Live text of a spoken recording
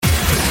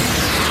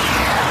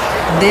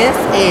This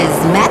is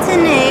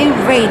Matinee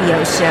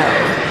Radio Show.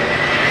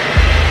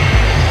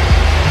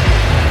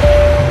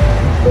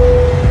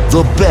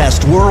 The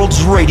best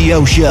world's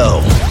radio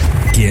show.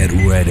 Get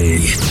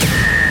ready.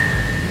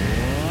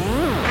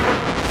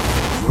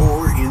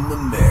 You're in the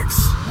mix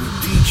with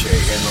DJ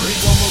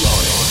Enrico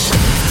Meloni.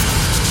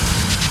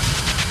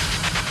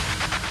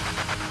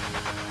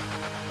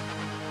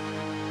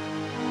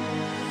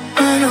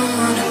 I don't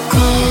wanna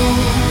go,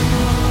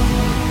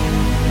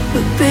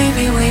 but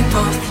baby we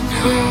both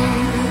know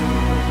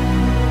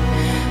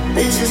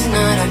this is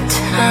not our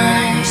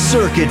time.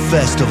 Circuit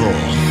Festival.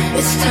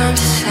 It's time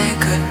to say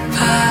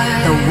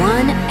goodbye. The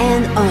one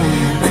and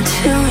only.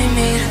 Until we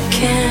meet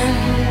again.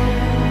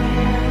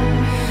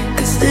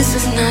 'Cause this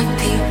is not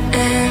the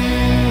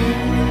end.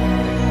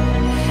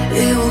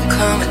 It will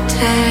come a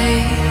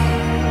day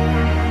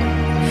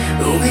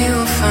when we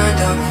will find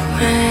our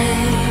way.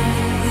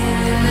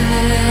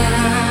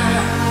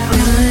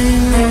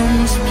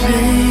 Violins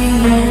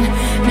playing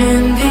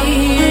and the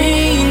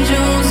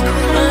angels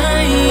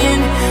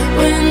crying.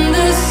 When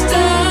the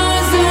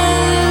stars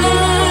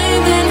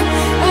align, then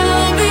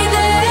I'll be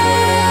there.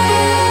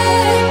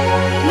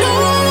 No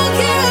one will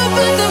care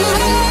about the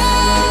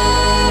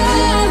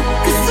man,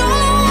 'cause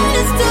all I want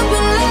is to be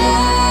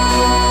loved.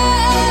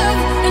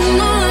 And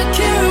all I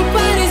care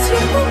about is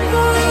you.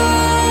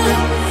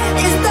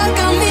 It's stuck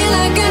on me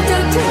like a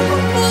tattoo.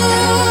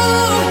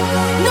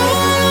 No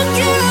one will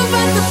care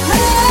about the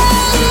pain.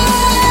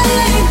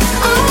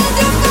 I want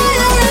your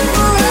fire and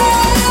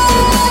parade,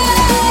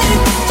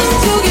 just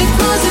to get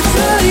closer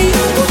to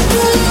you.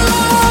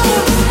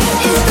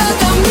 It's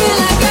stuck on me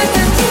like a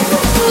tattoo.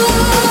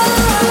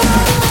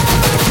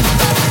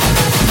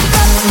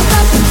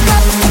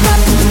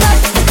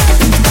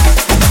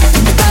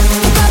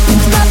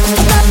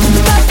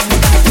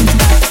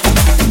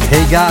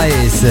 Hey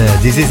guys,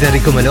 this is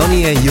Enrico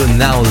Meloni and you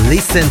now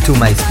listen to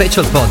my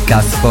special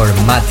podcast for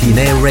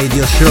Matinee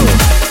Radio Show,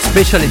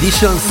 Special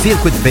Edition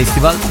Circuit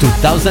Festival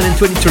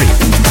 2023.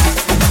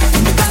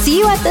 See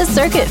you at the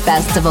Circuit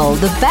Festival,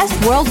 the best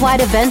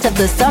worldwide event of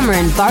the summer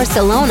in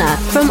Barcelona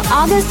from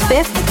August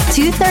 5th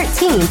to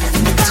 13th,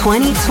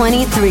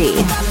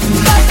 2023.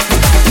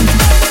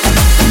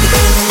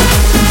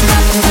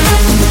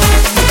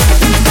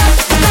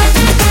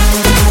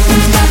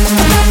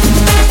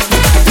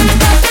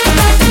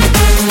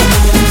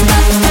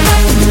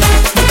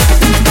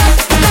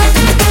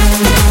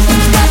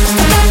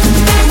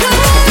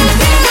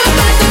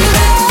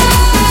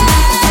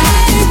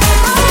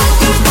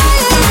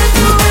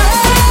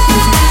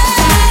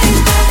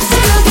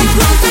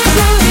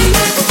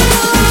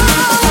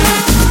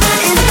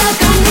 It's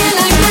stuck on me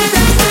like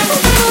a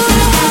tattoo.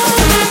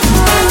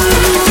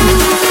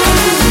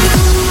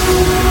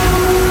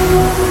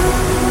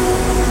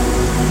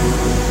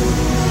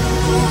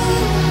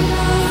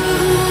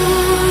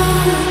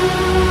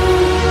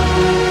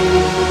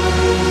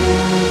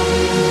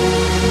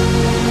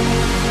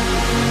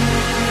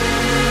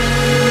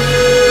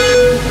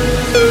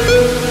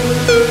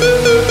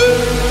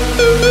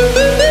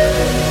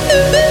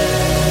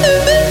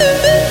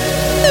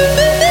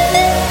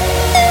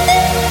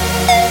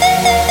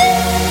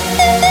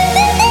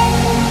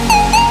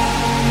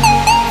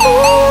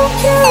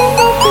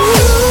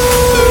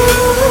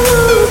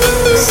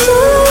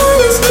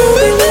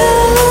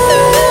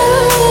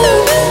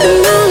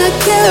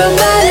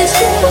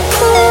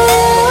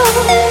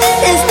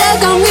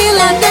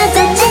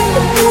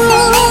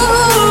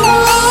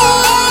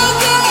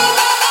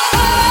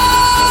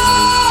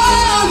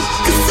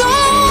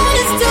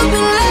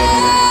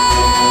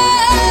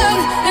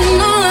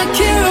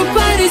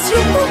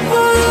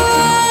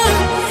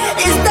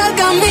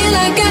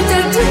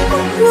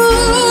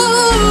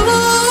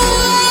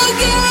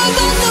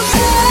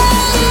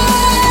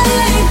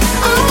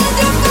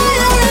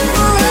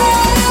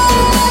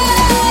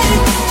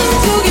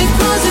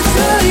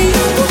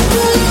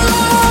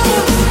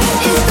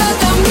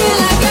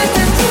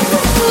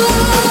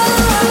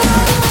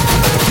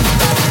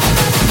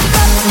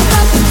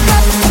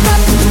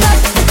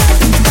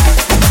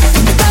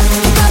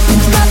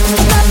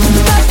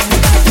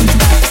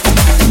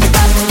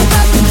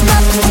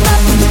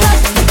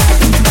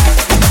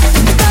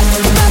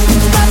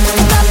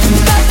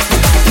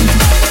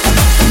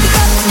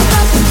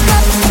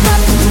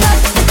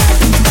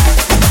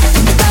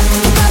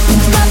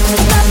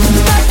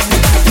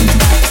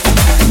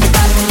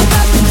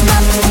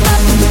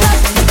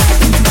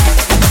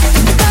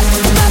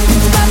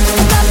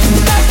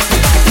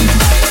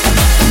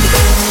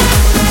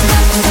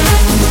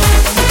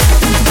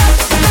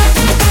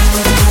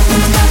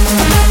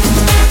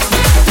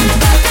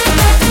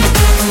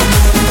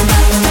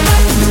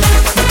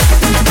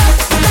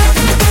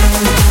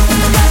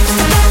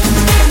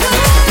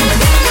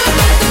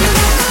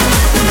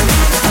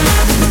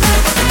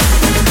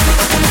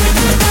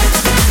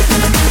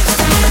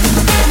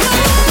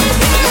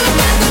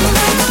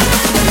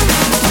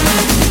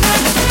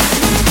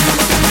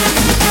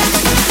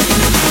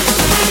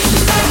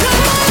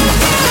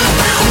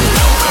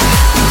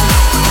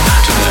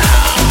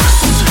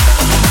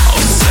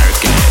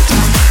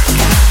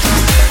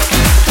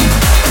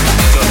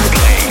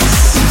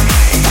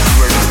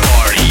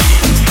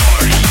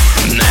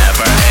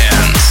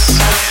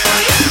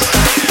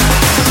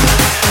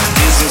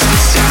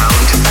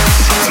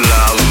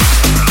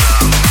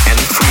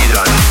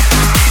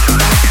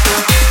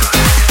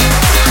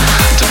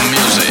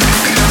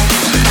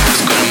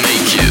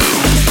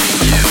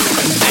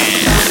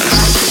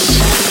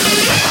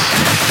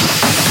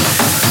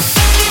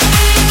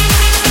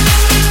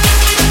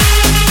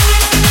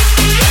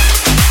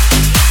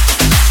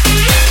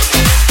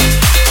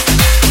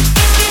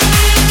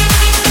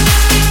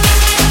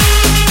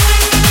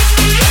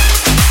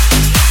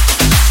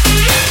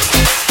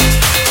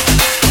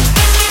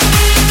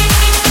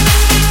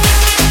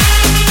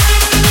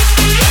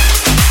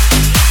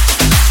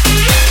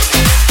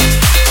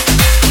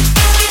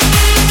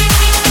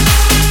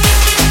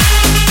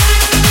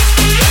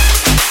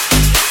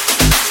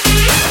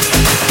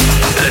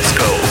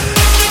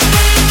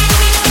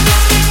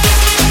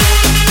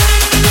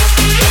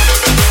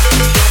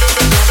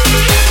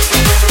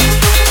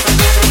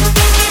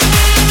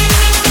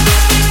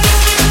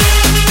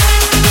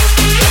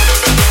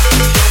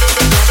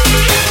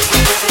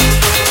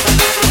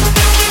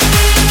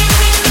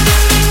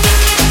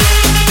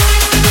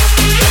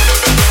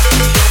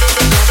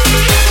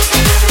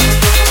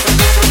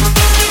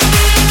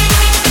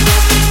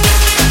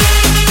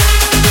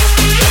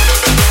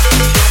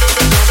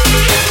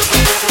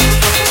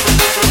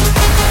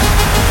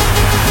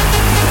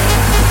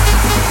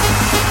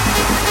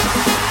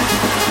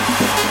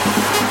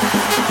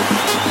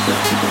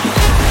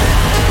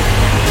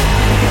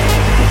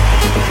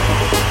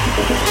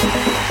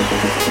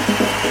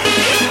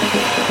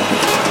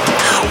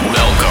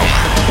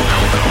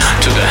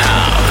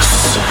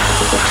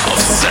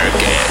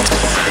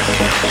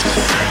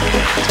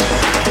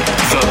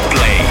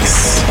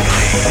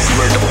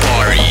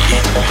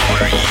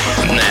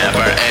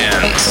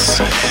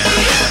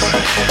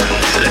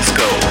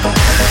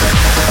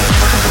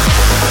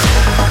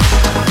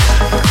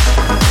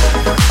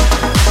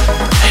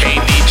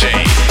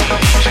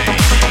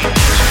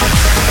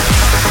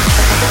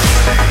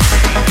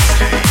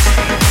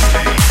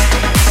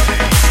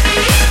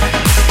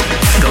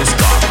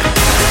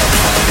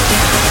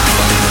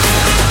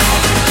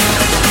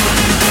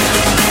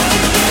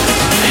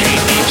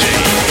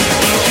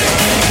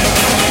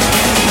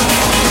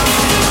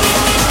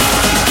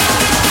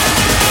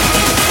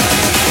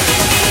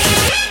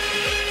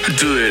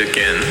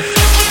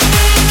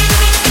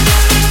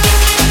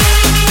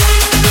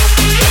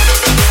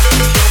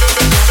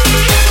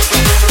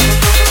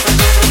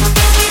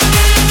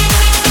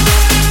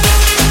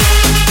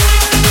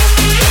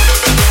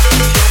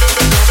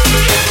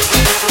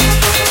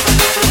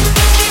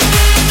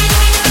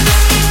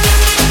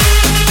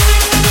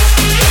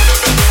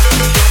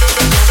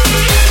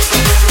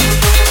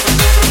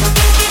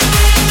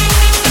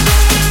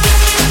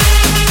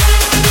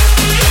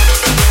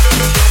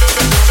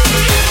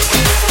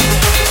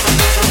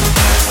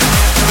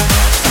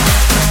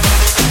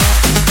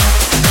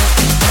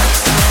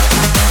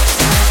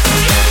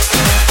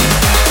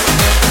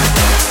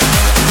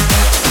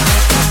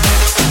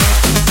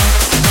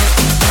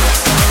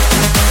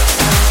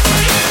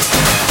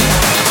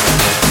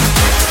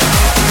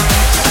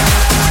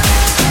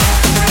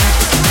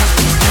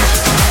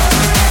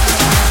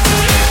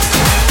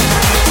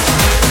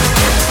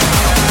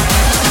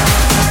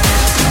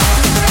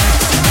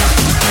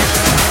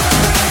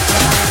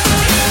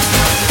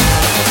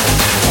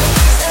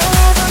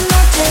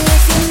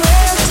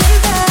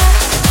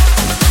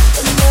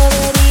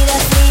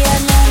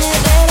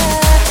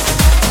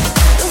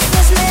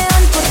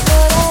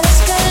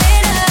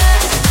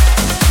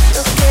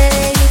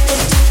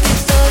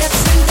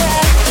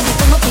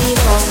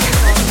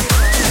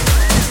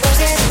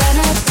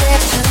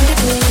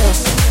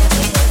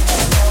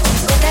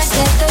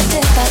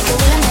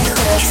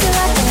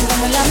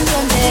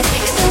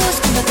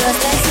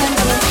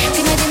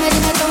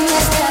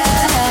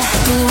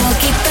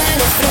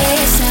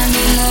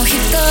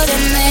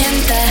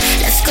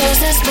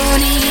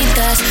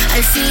 bonitas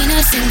al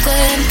final se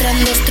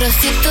encuentran dos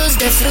trocitos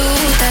de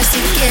fruta. Si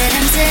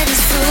quieren se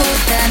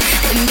disfrutan.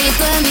 Te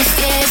invito a mi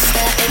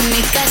fiesta, en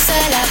mi casa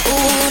a la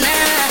 1.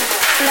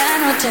 La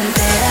noche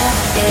entera,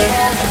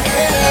 la noche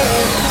entera,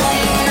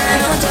 la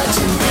noche entera, como una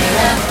noche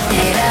entera.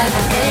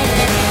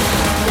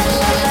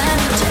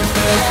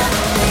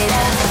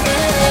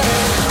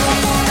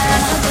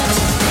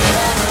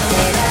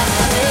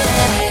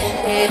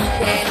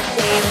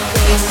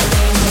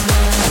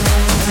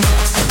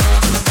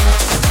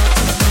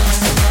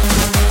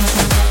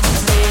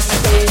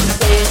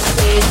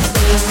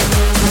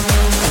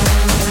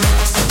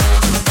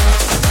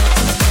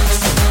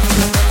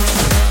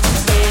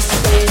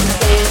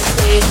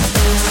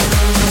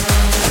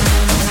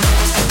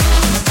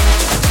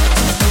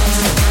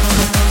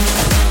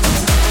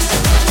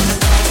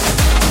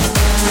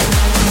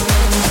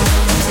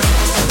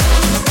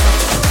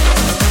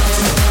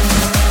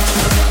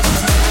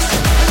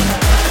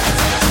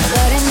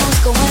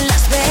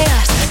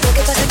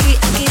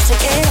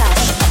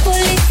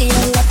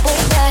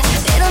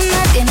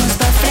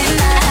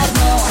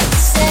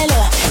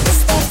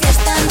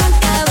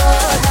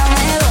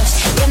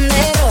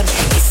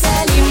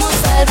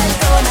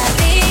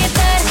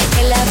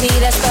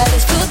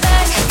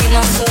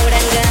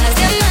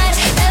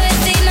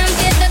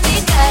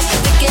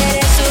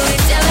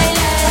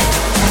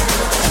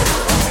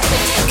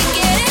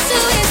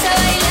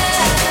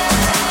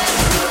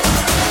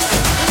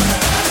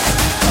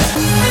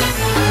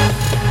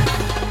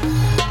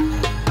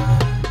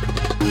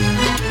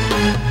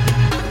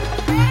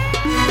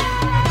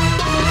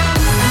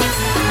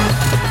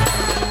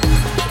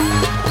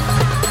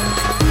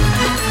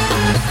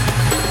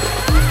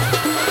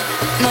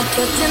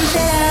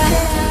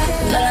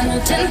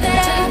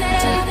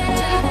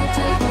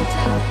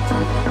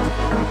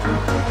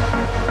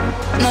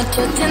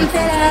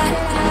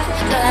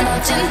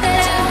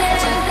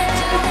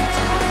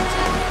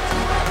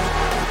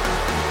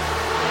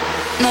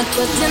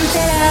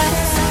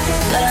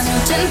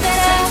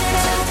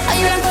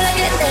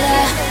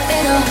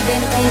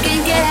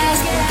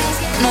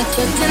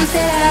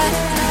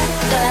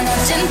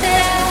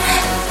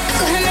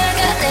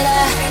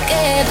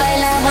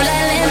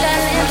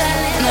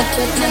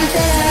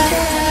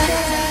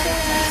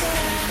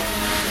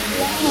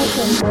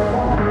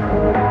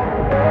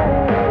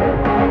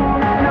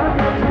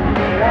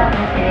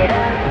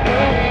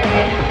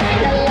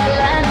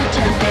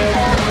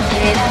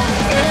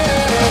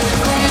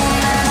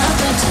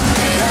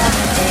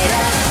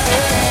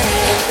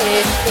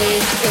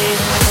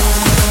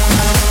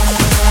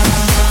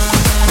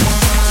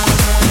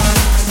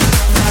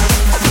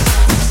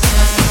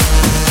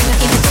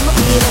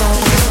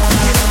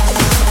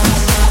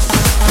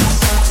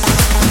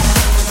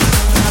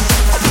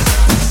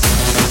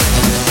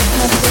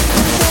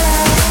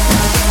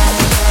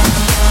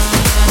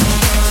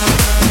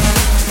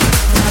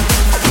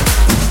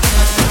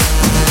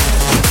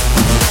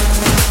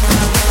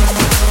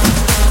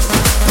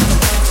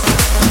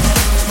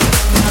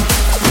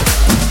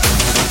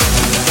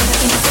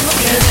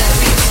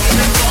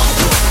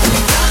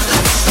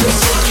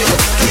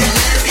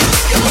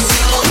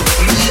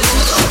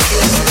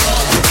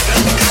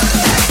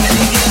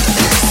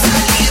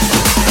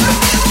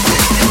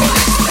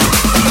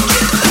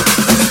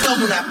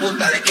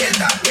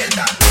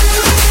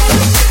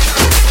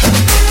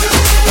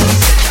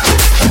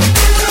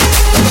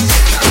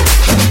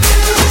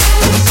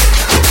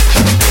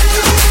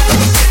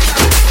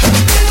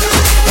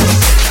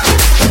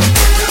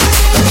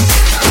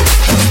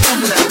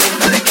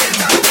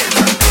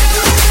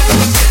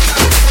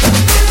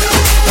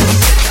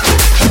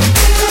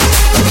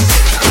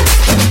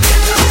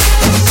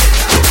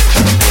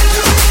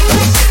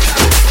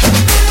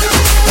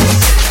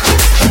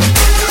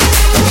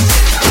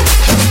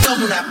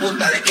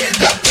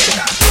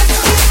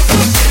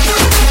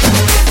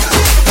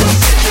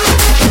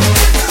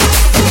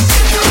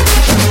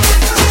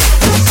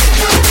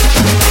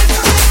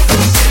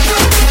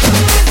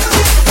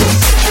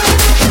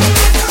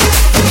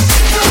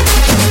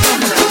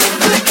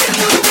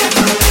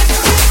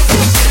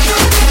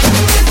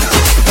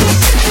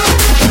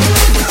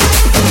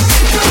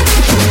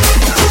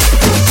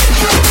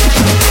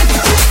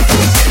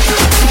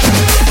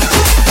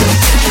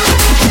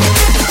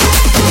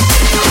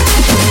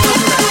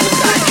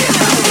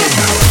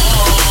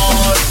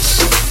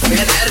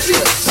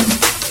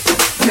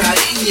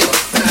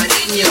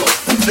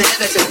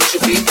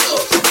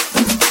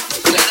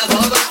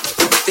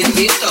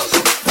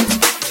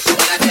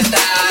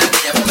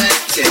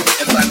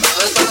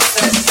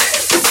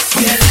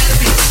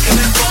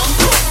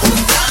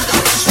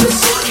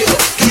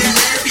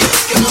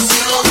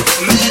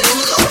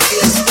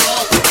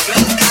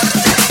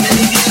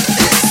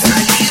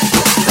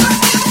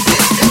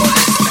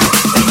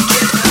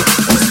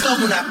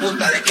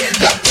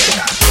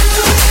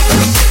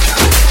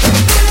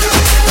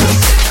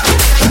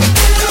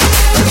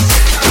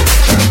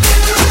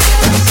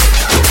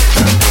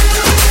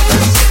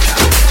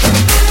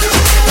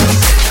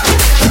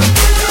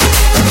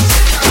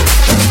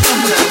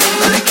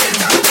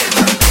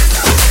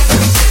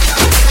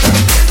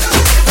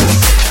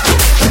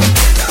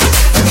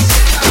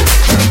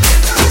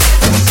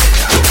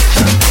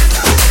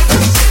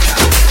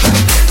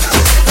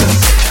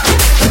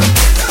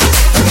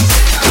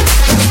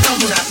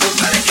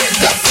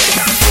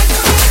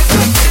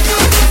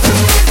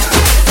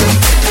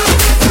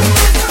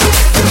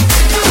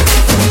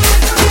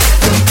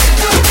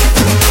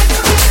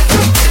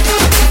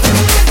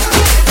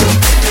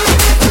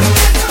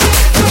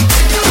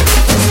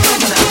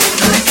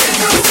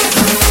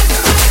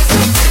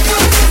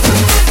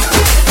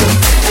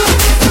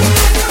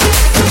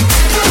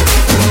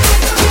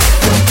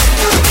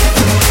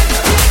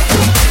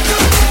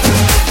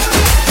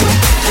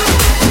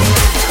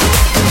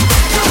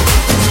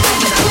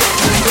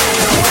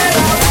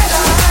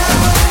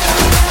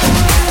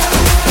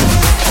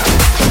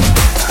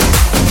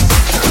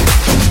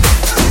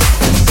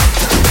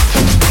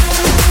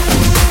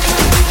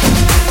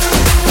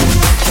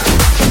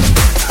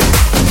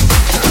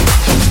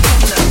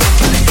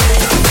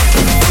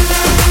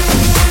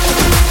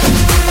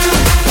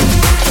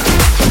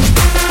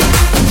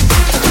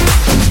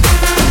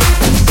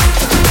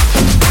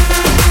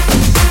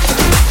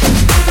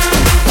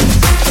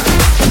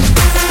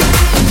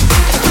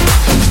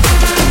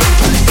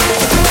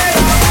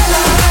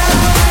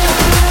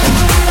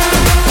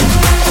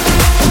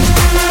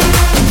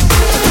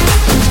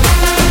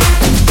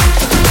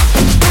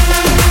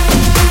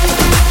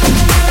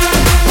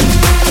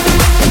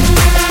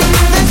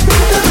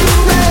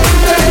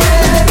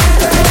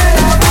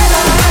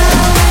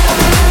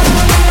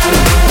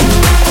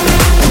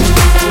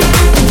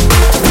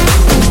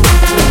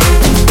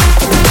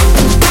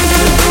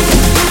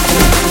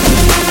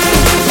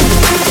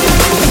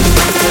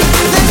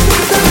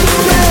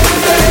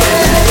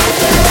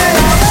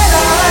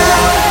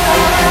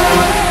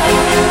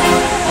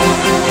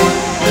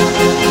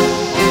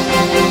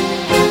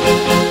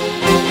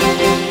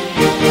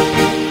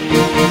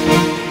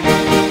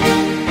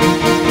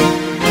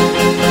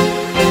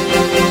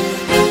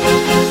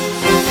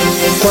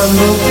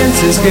 Cuando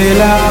pienses que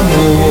el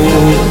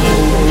amor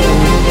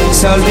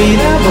se ha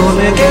olvidado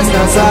de que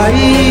estás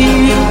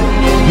ahí,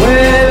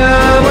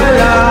 vuela,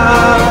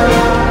 vuela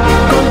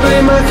con tu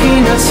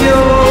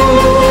imaginación.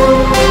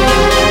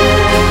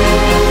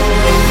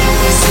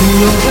 Si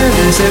no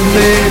puedes ser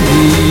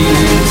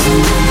feliz,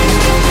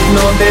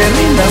 no te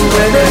rindas,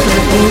 puedes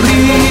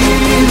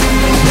recurrir.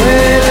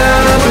 Vuela,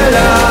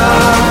 vuela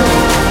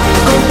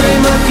con tu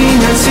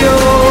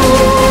imaginación.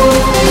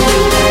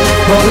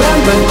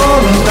 Volando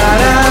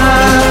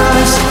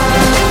encontrarás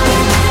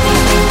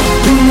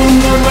un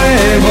mundo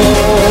nuevo.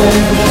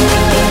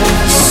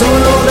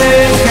 Solo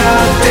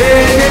déjate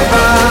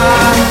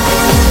llevar.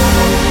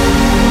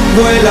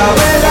 Vuela,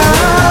 vuela.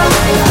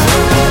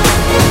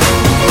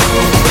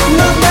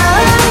 No te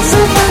hace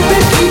falta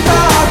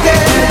equipaje.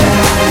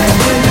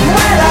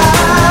 Vuela.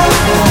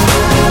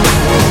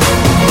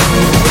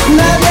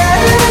 Nadie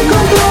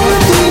controla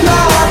tu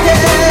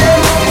imagen.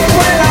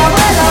 Vuela,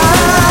 vuela.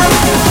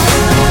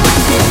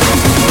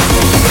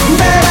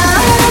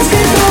 Verás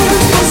que todo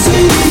es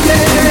posible.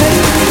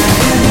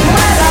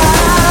 Vuela.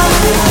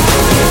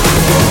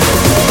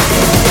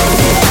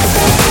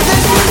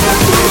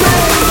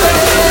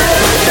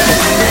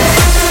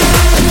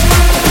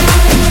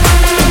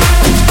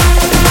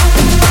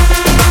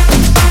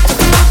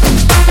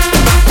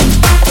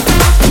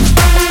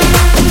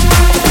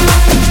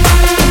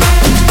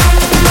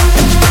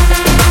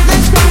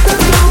 Despierta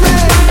tu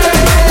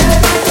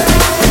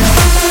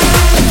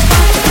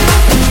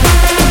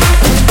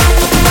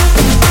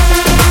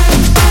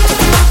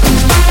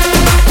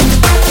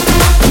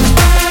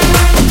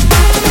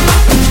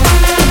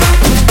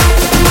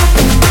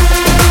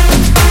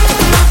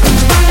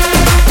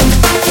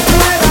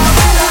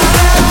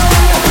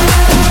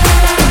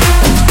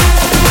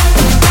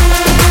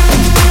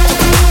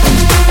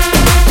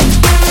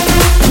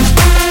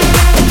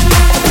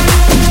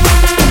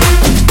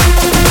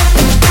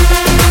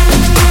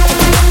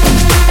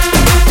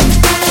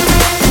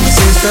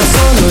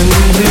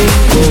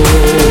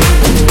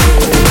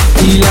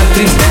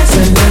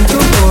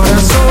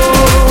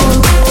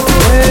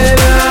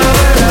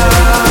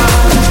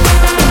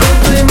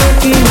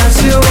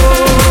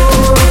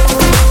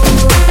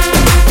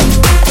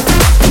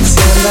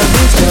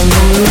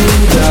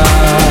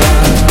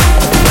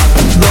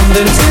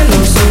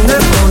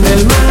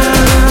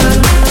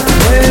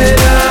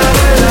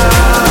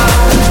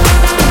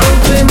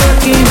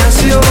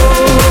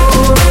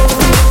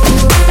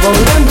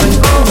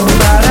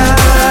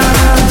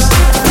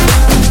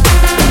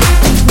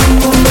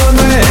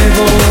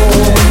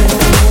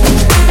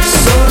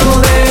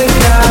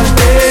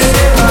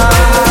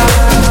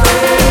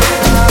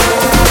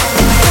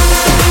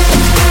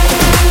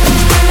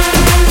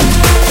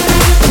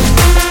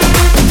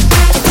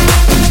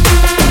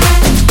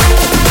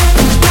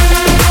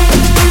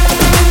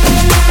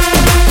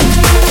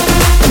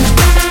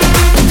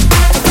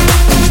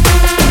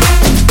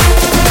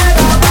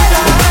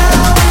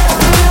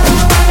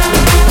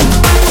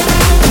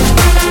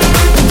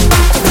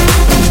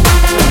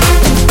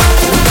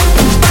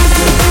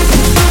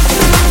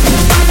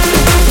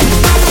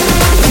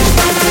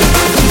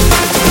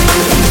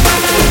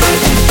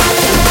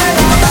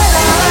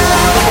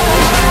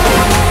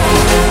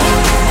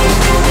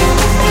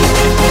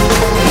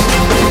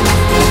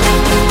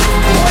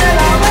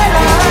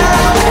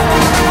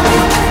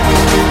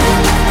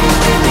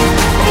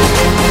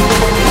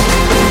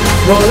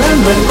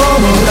Volando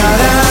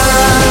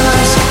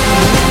encontrarás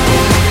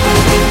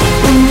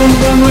un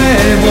mundo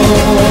nuevo.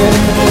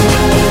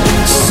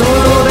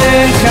 Solo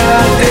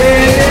déjate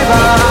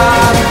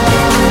llevar.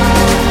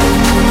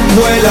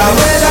 Vuela,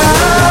 vuela.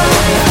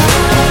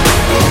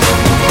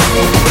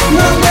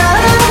 No te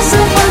hace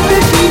falta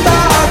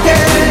equipaje.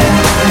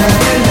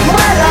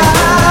 Vuela.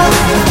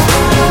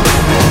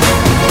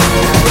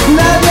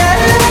 Nadie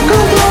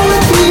controla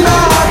tu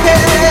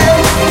imagen.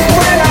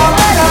 Vuela,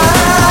 vuela.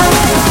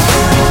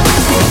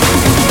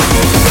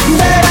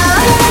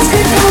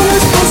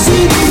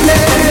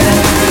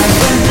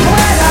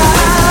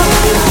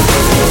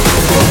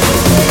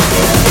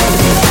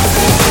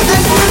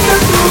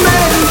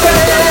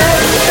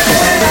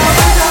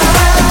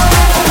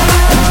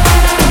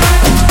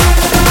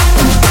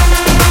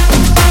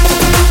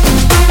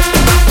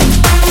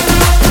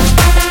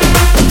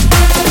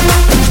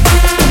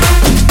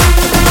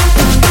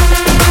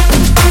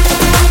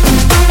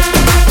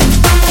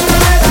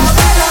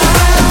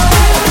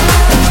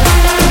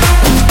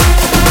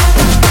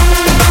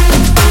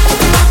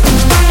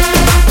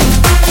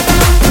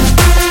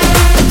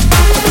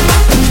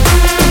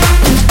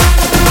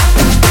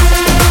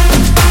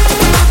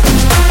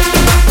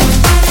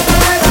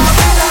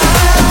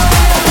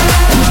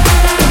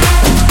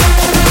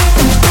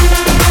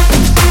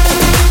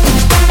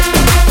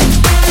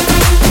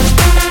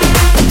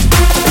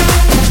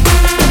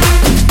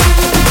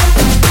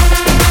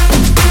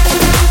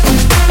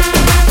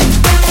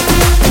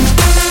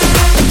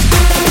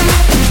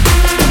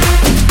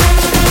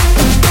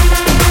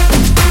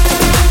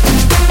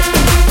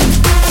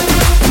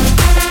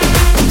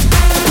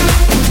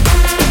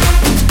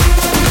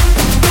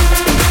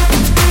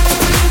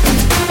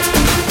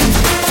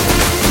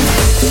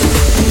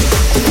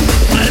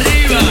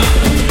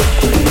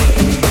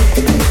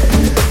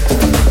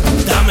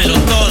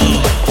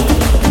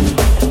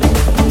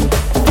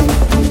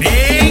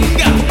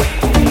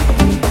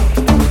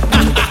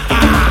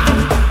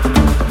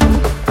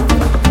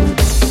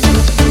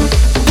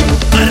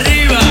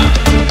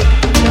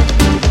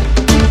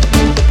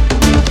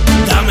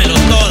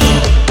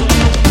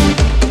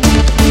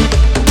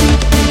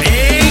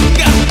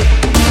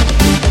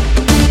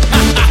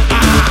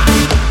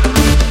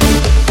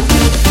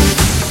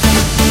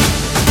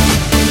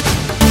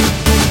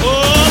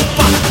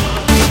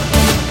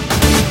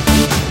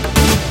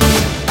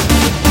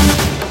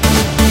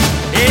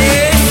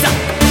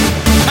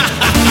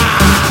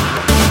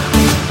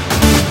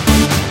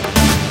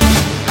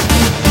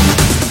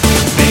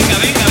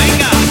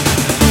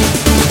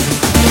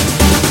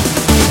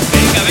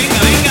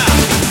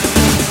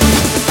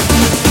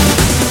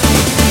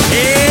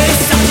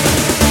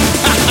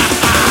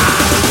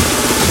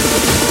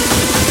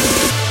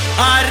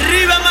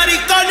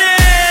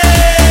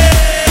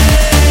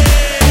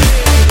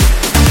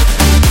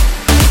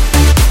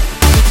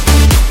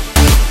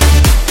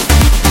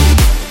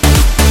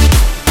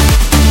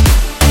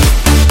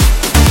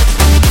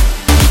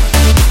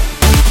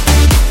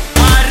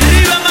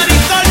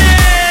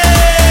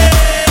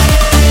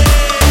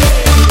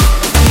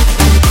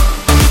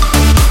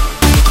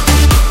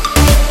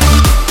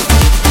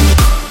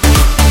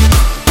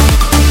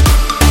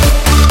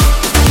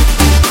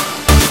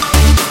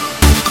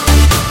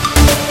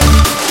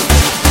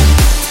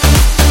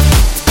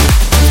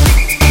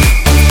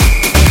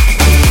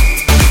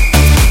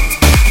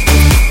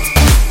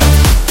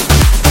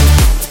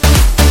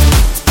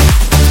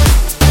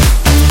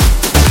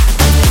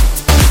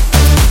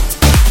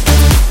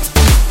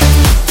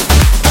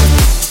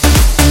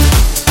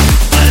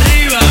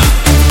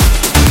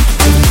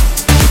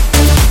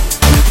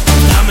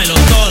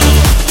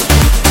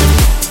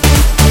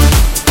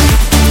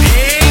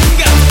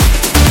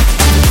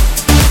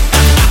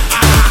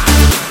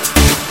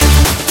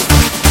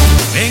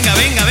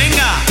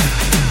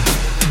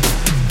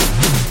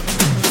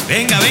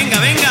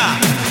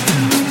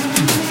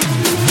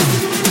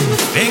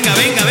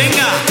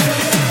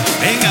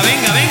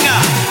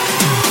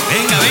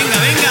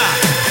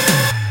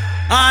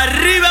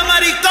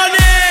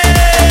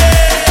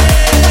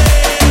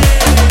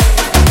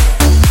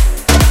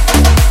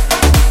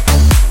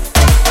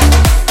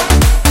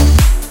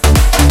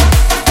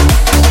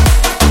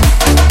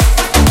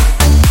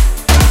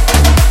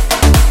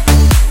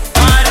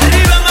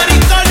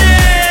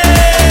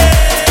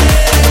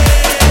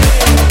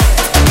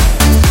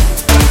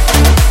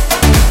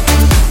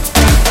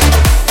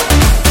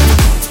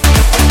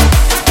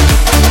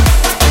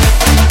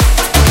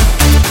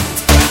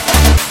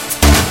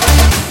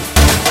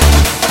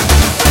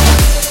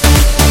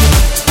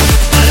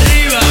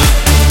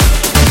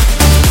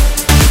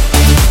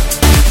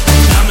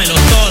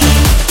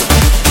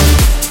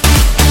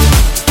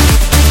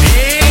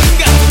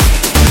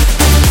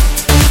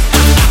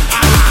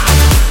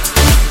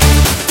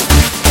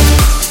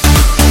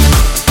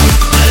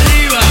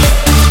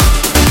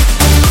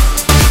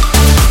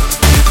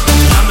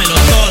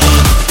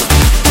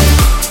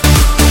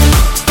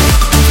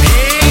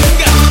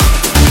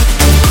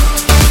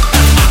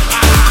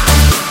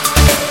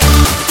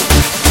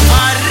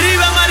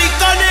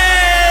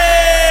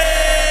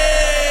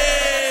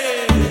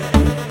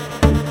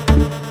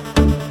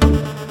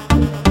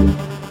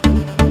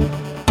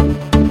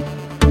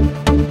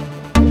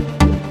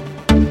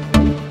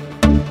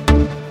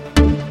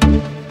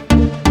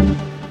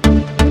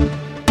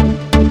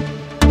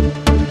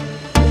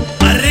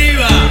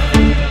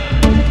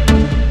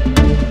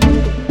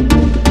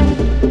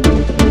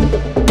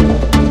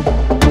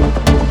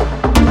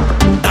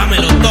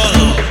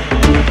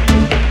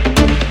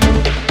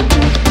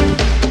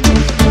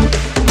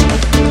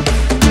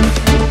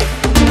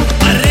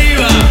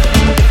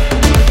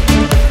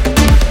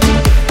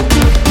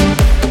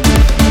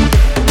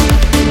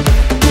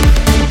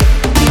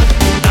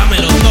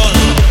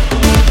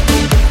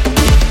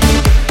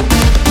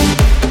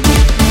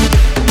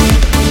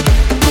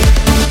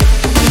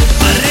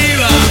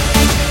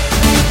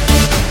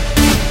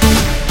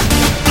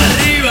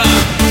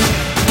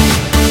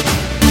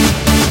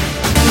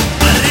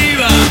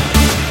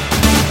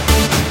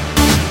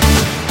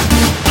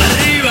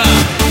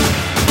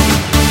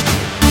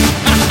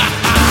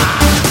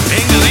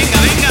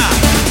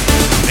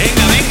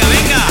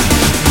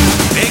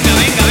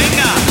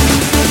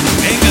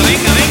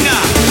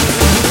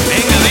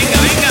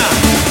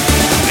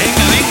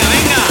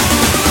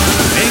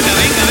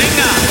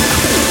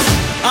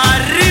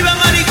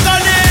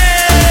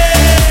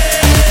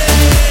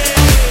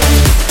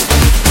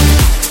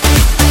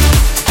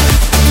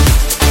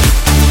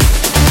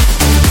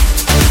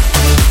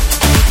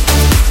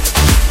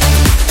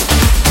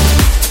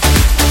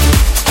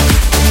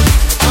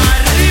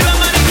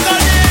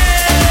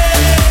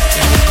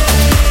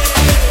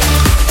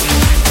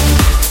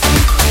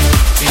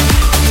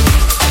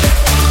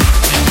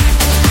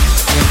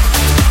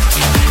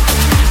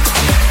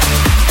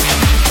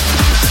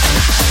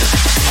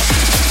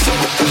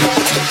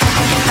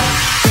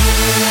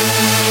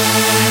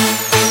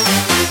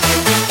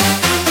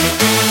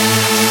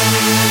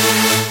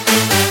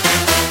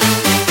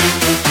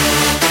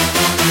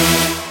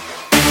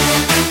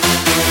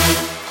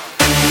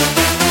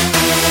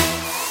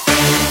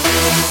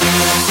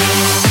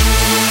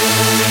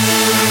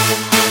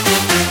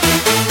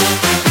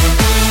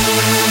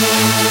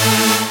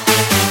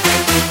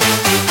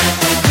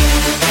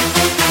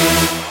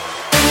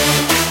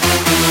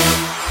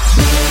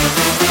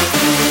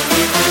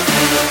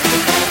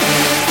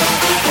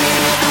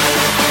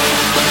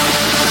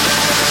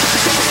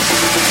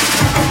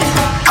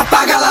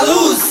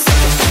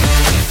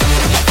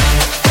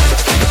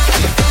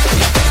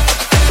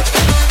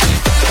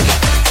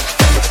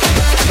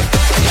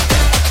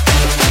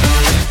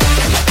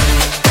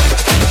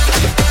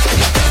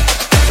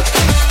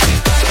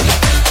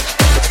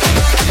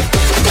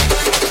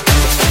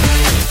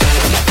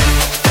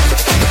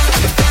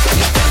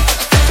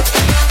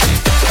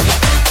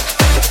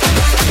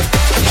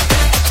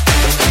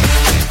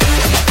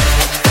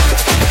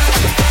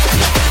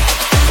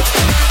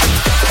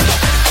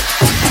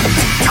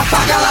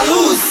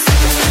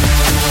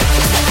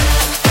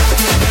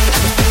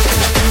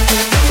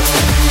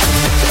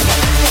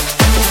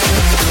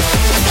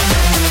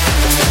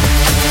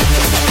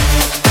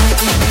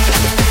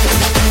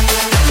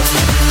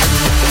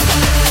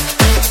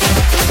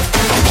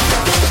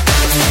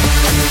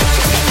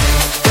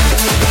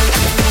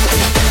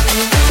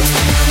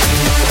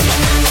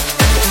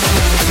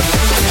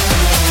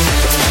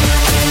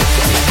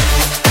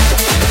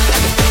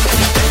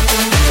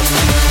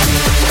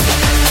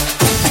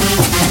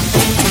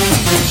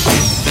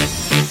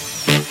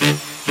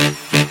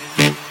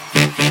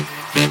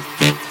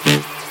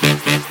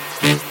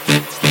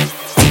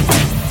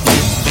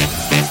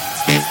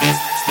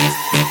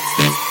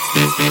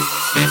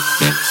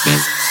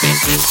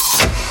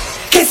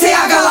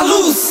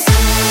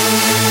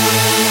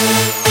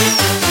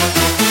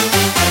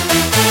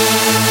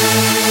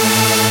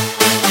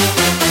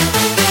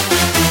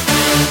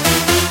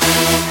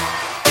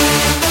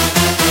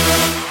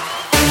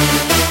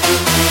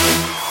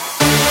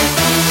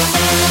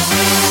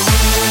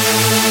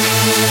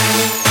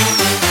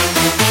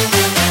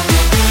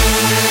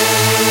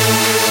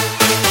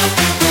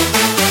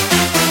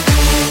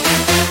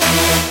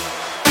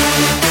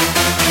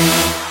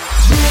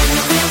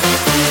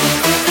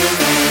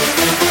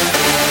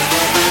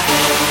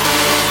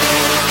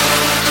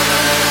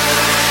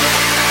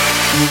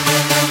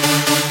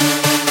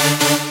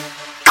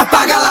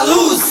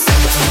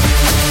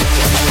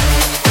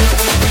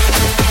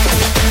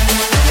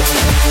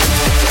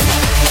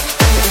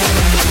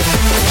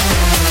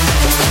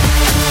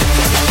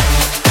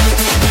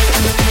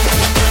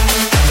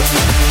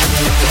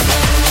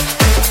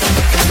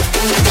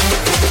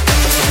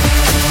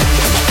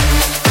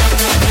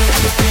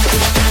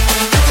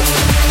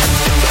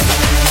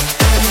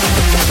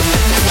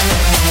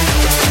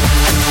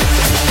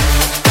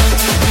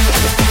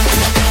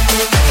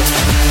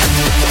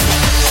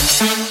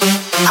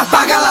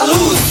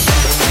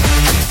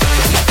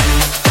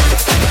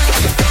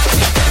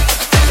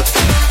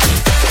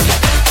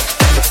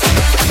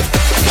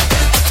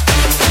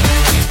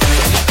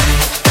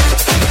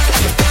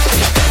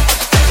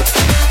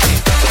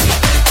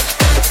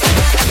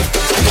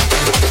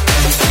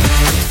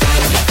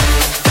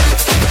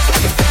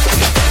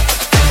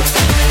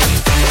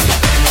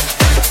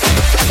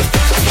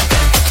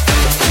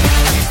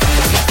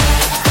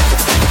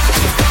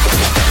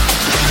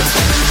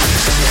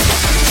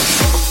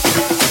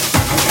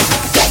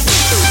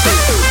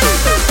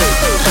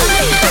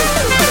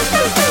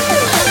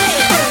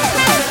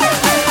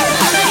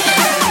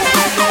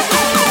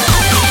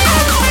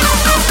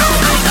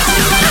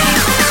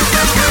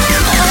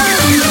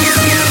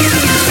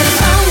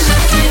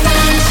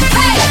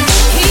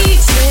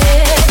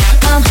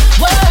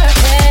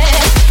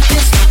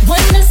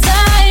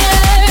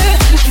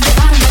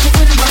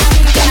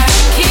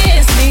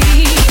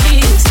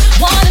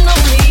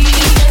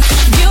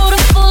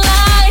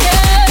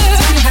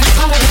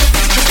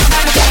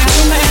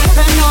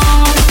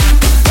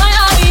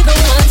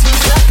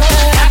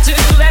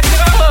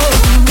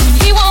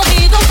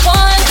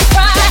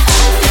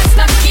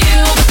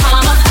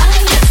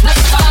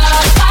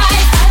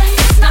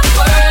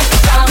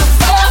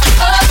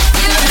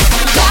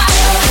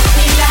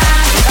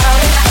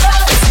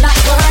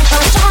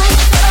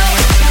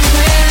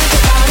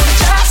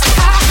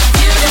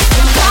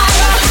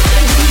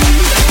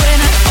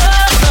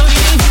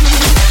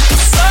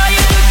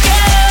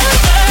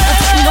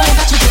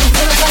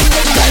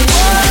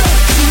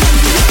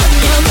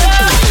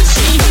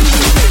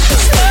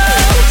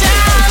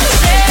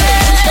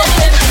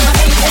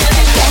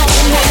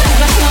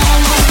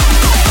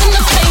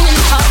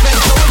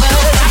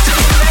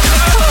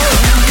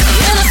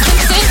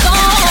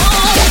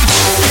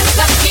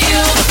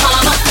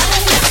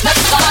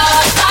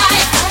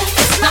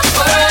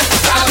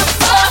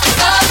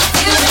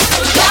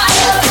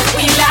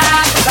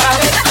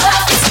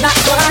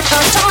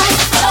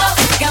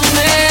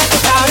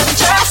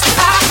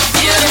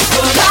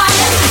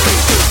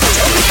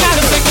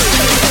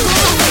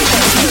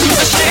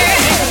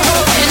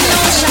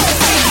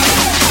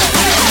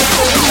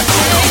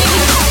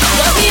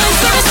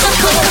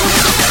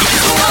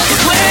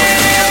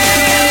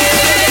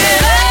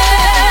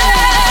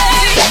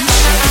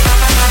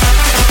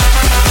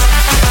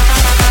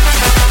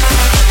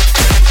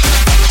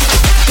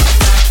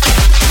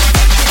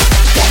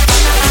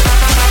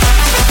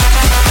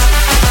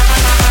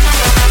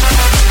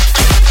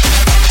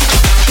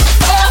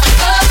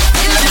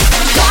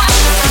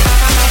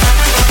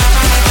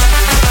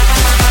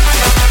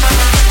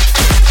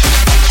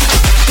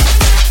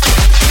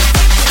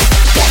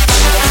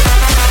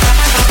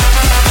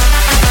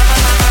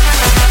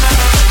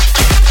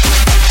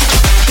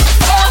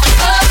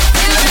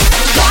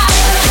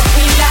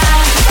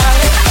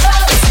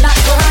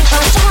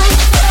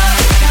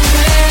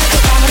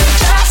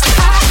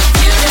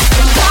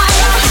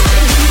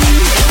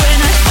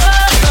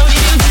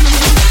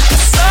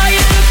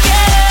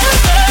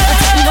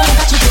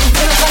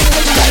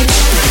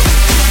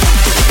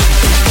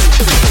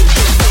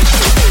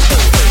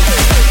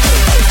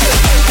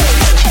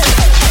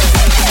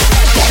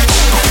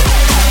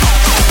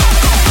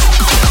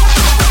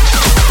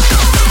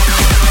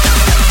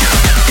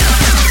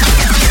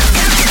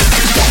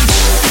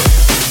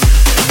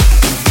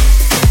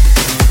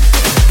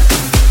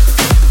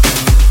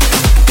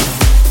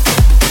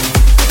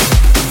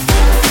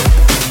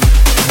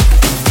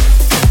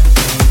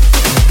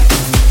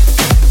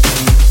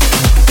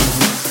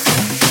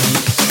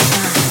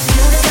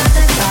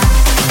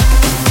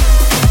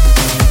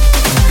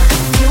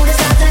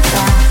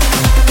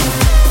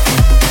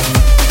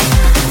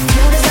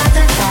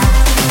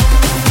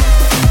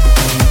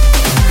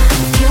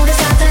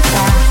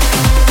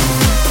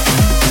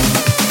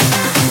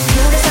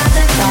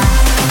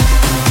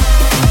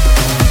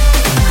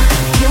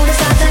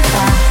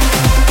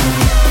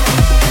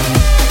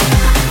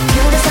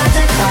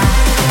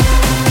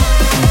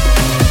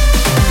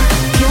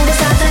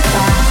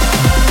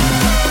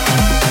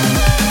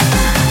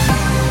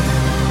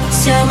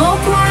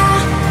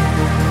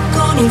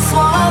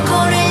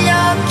 fuoco negli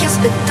occhi,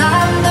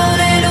 aspettando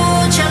le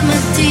luci al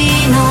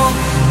mattino.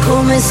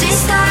 Come si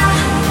sta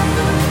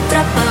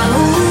tra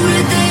paura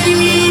e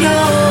delirio?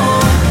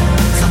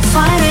 Fa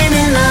fare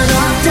nella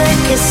notte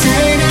che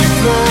se ne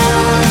va,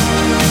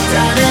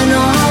 tra le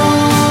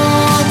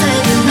note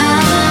di una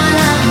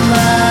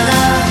lampada.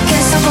 Che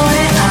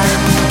sapore ha,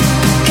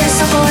 che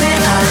sapore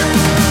ha,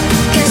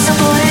 che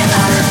sapore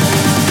ha.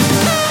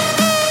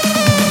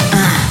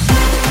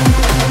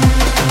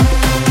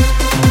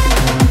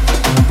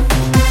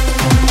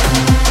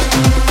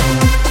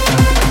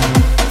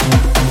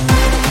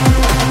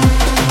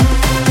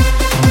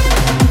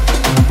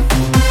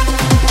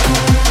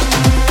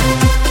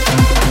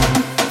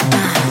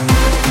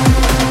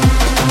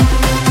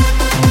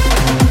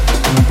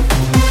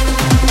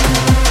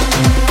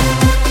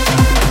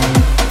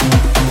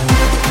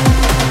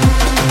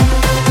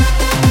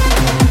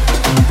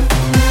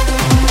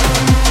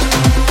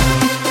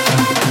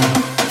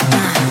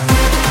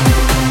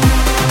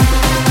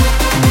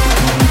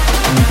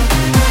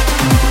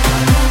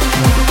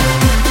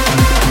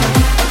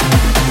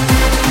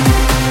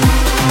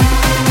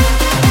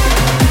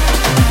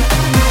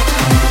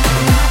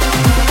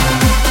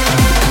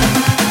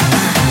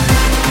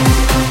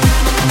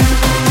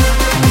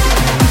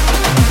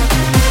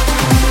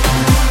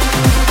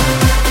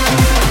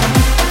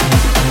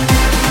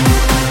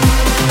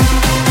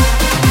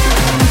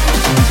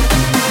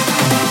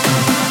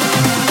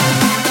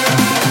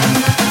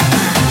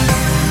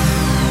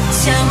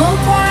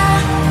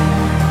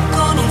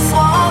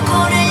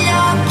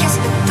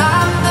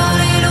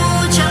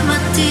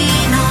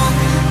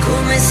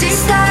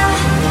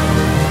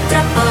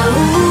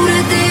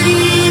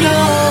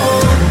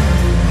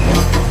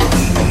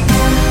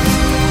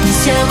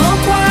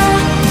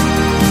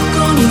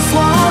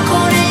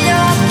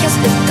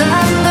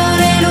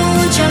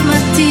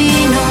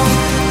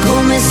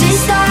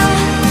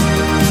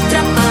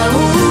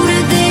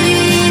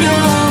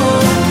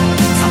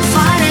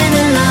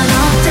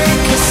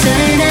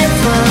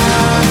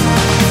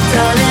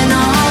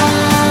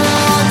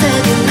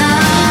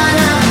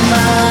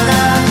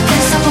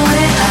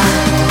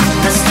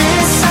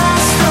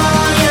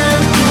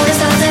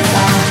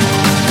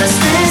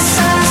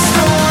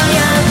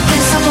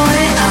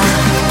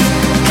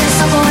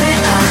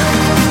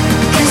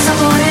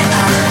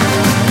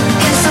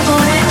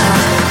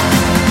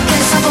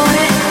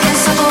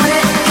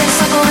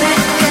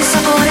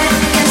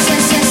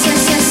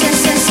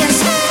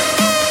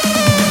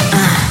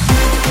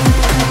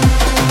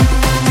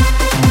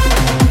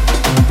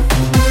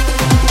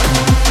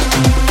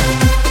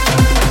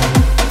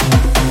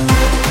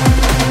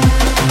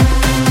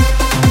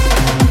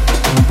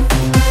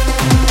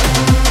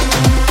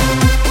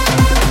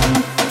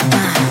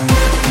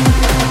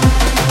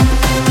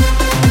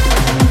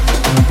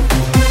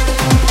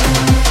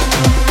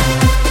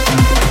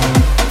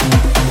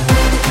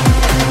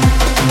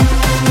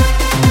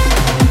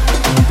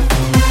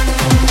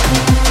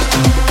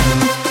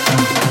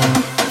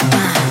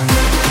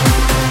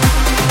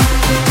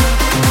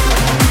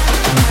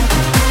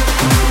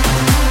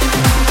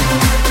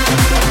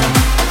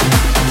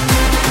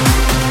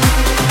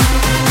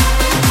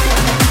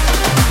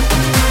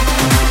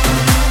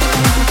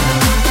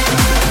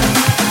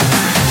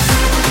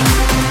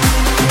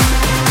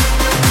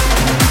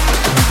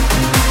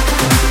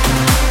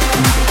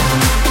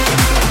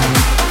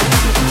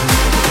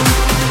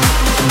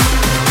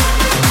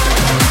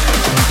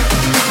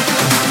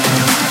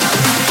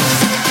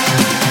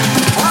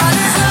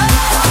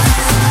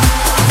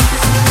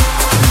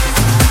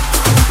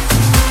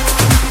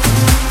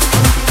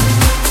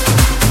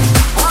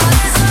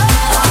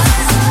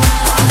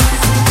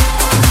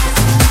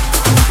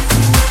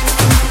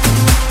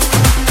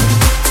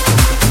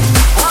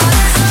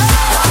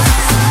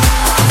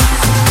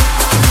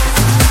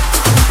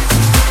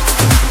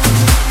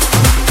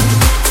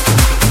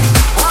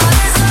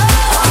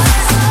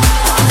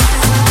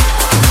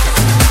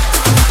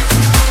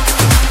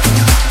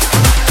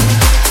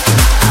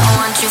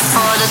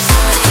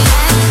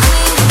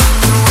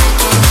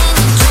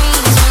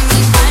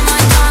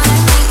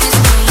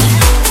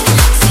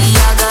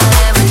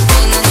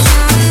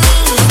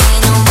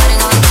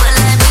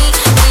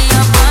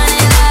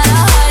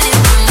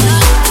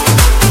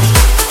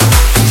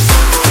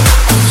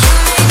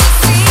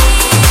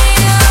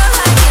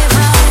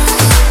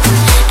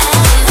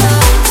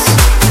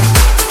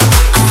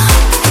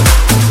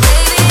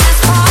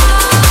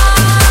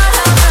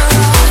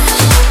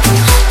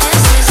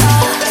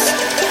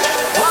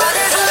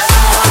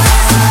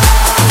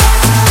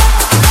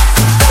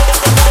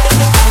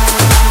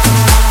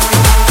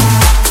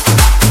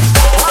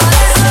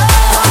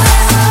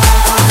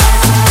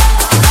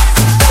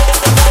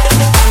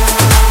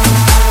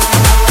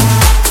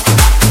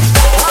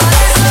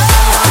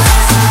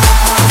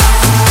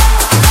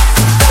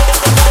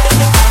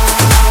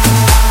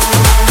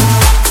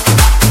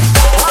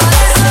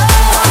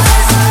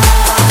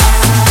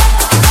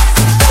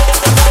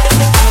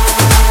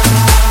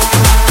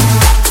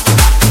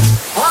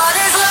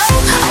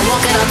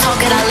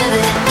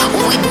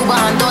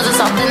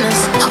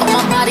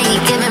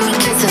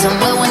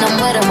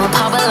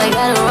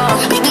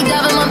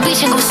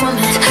 beach and go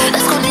swimming.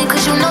 Let's go deep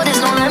cause you know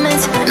there's no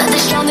limits. Nothing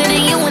stronger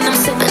than you when I'm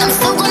sipping. I'm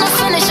still gonna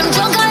finish, I'm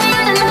drunk, I ain't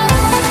had enough.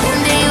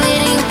 One day you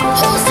eating,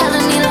 who's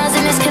telling me lies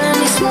and it's killing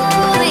me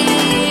slowly.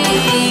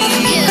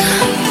 Yeah,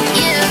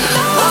 yeah.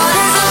 What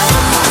is love?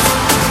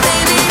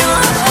 Baby,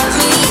 don't hurt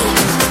me.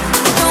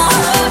 Don't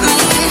hurt me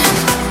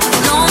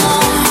no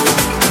more.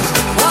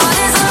 What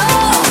is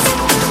love?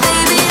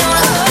 Baby,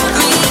 don't hurt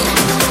me.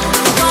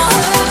 Don't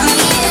hurt me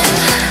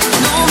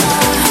no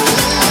more.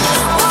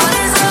 What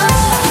is love?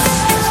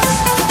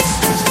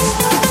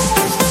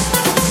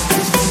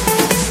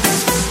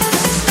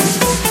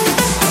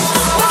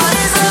 What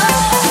is love? What is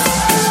love?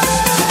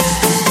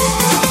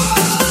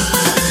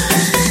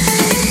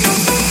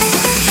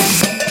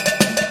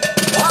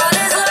 What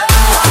is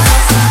love?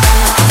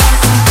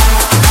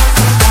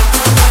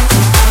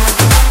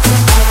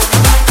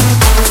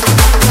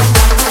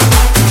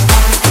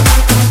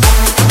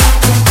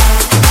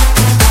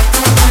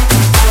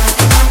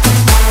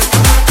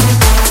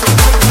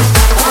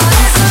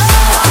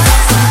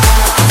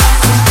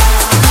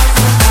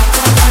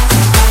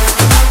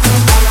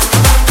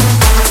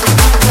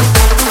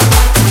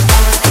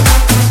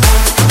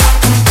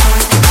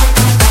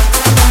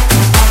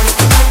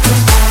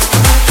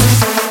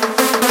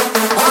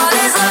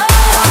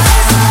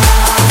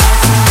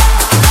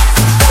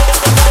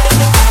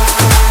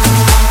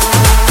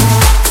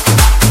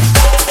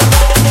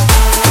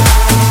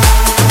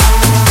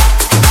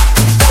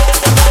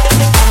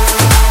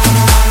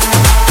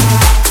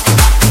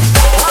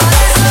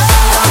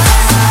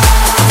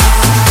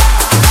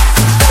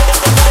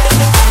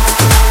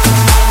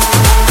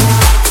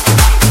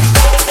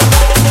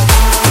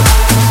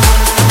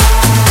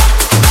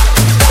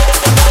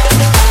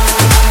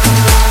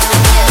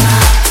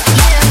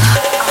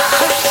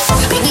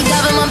 Baby,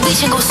 dive in my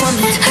beach and go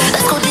swimming.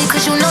 Let's go deep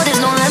cause you know there's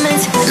no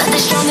limits. Nothing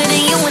stronger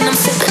than you when I'm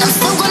sipping. I'm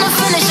still gonna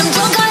finish, I'm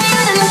drunk, I ain't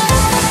had enough.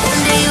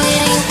 One day you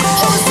eating,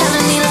 who's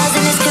telling me lies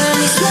and it's killing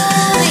me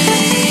slowly.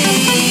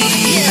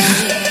 Yeah,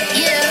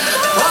 yeah.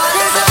 What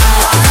is love?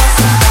 What is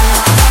love?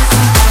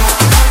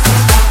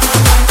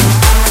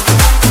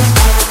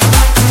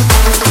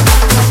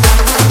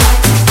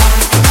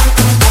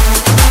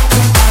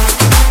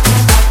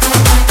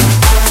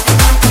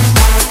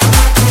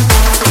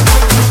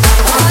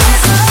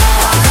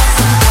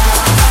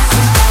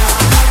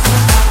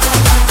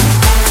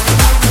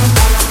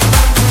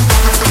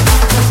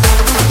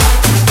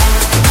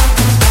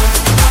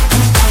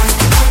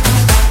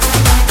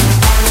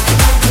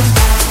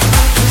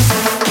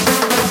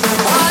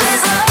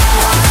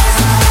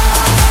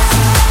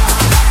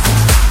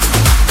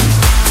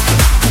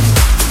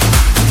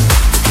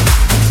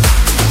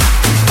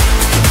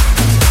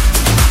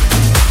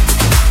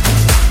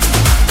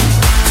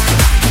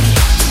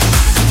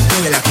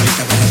 Mueve la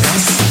colita para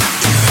atrás.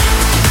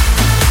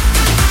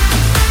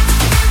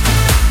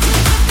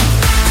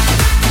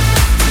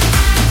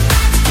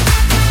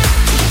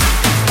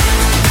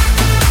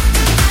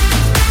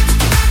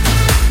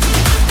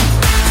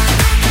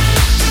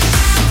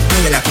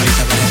 Mueve la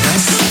colita para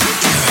atrás.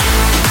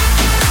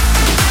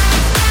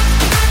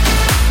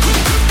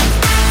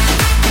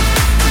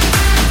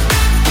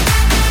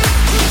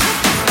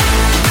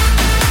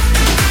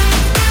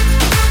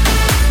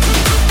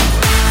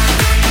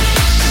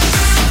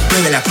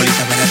 Mueve la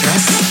colita para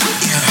atrás.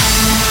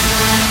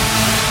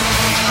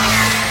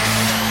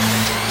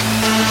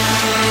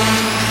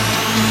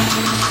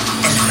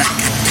 El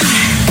racata.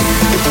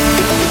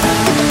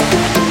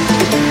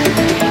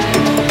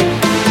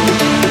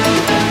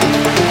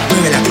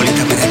 Mueve la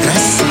colita para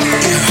atrás.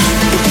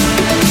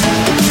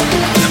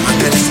 La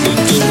manga de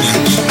cintura.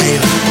 Ahí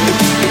va.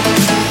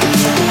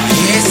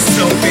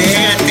 Eso,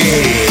 pégate.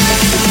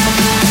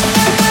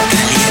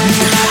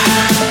 Calienta.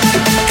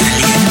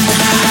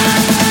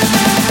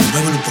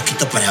 Muévelo un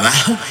poquito para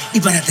abajo y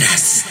para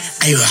atrás.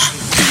 Ahí va.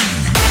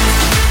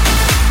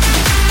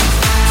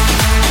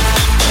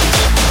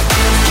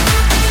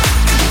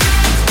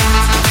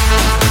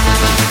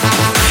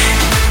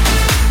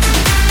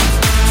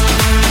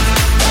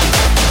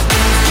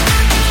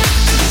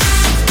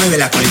 Mueve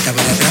la colita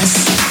para atrás.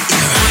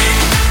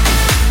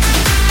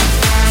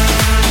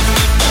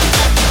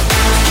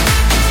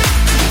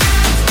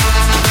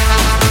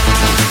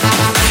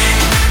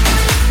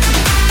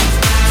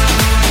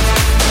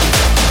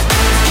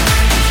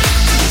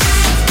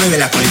 Mueve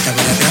la colita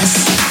para atrás.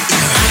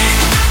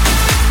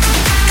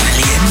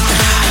 Calienta.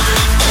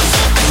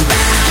 Ahí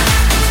va.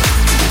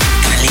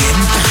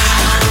 Calienta.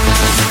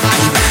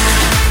 Ahí va.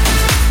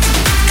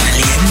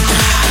 Calienta.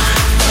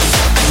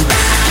 Ahí va.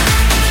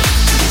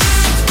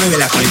 Mueve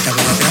la colita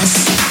para atrás.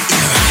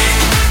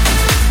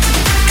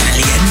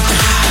 Calienta.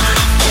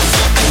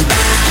 Ahí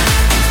va.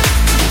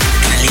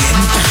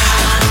 Calienta.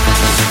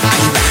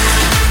 Ahí va.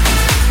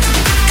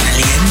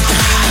 Calienta.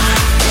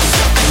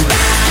 Ahí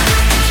va.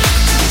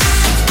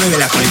 Mueve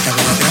la colita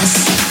para atrás.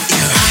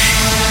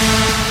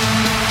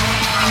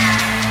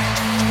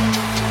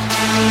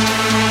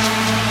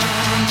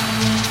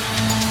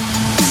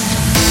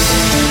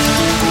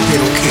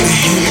 ¿Pero qué es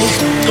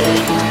esto?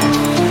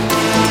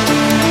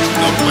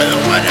 No puedo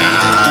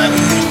parar.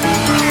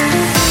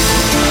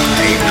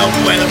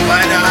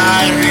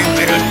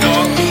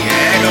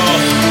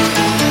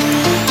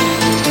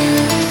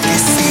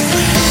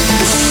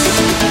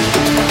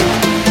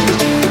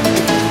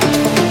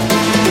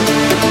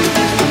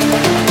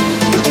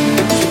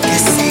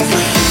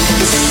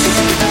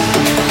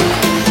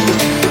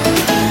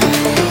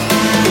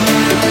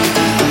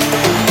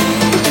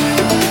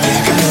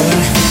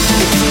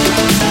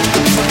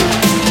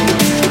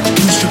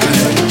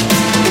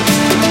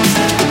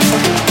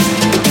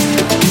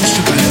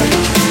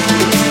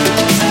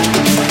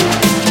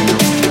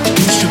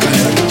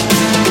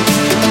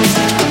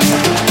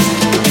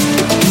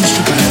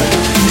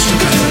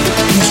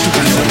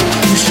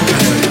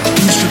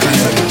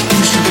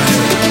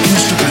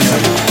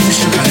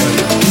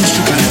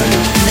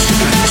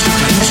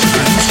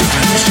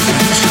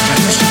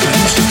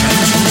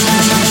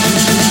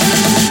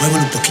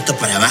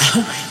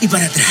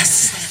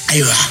 atrás.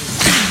 Ahí va.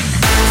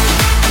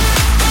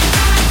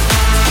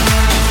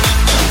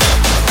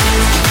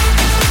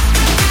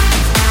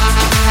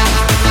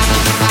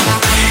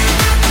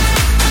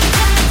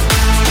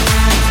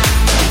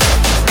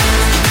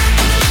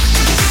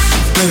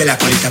 Mueve la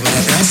colita para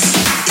atrás.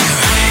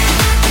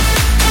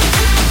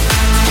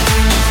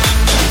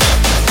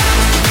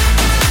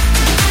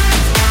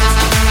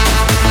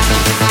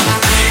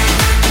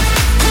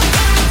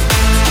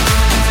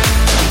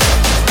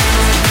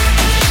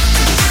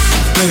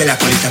 Mueve la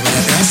colita para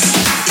atrás.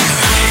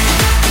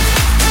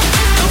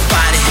 No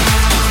pare.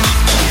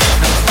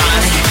 No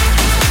pare.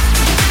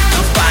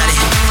 No pare.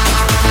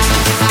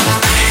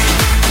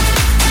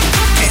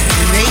 ¡Qué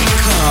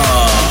rico!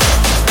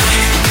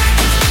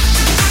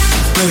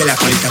 Mueve la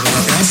colita para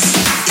atrás.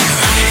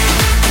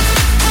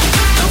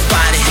 No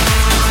pare.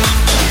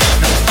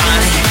 No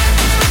pare.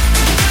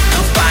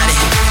 No pare.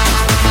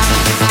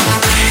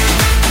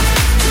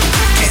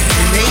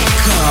 ¡Qué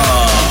rico!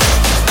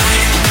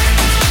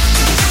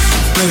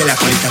 Mueve la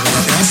colita para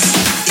atrás.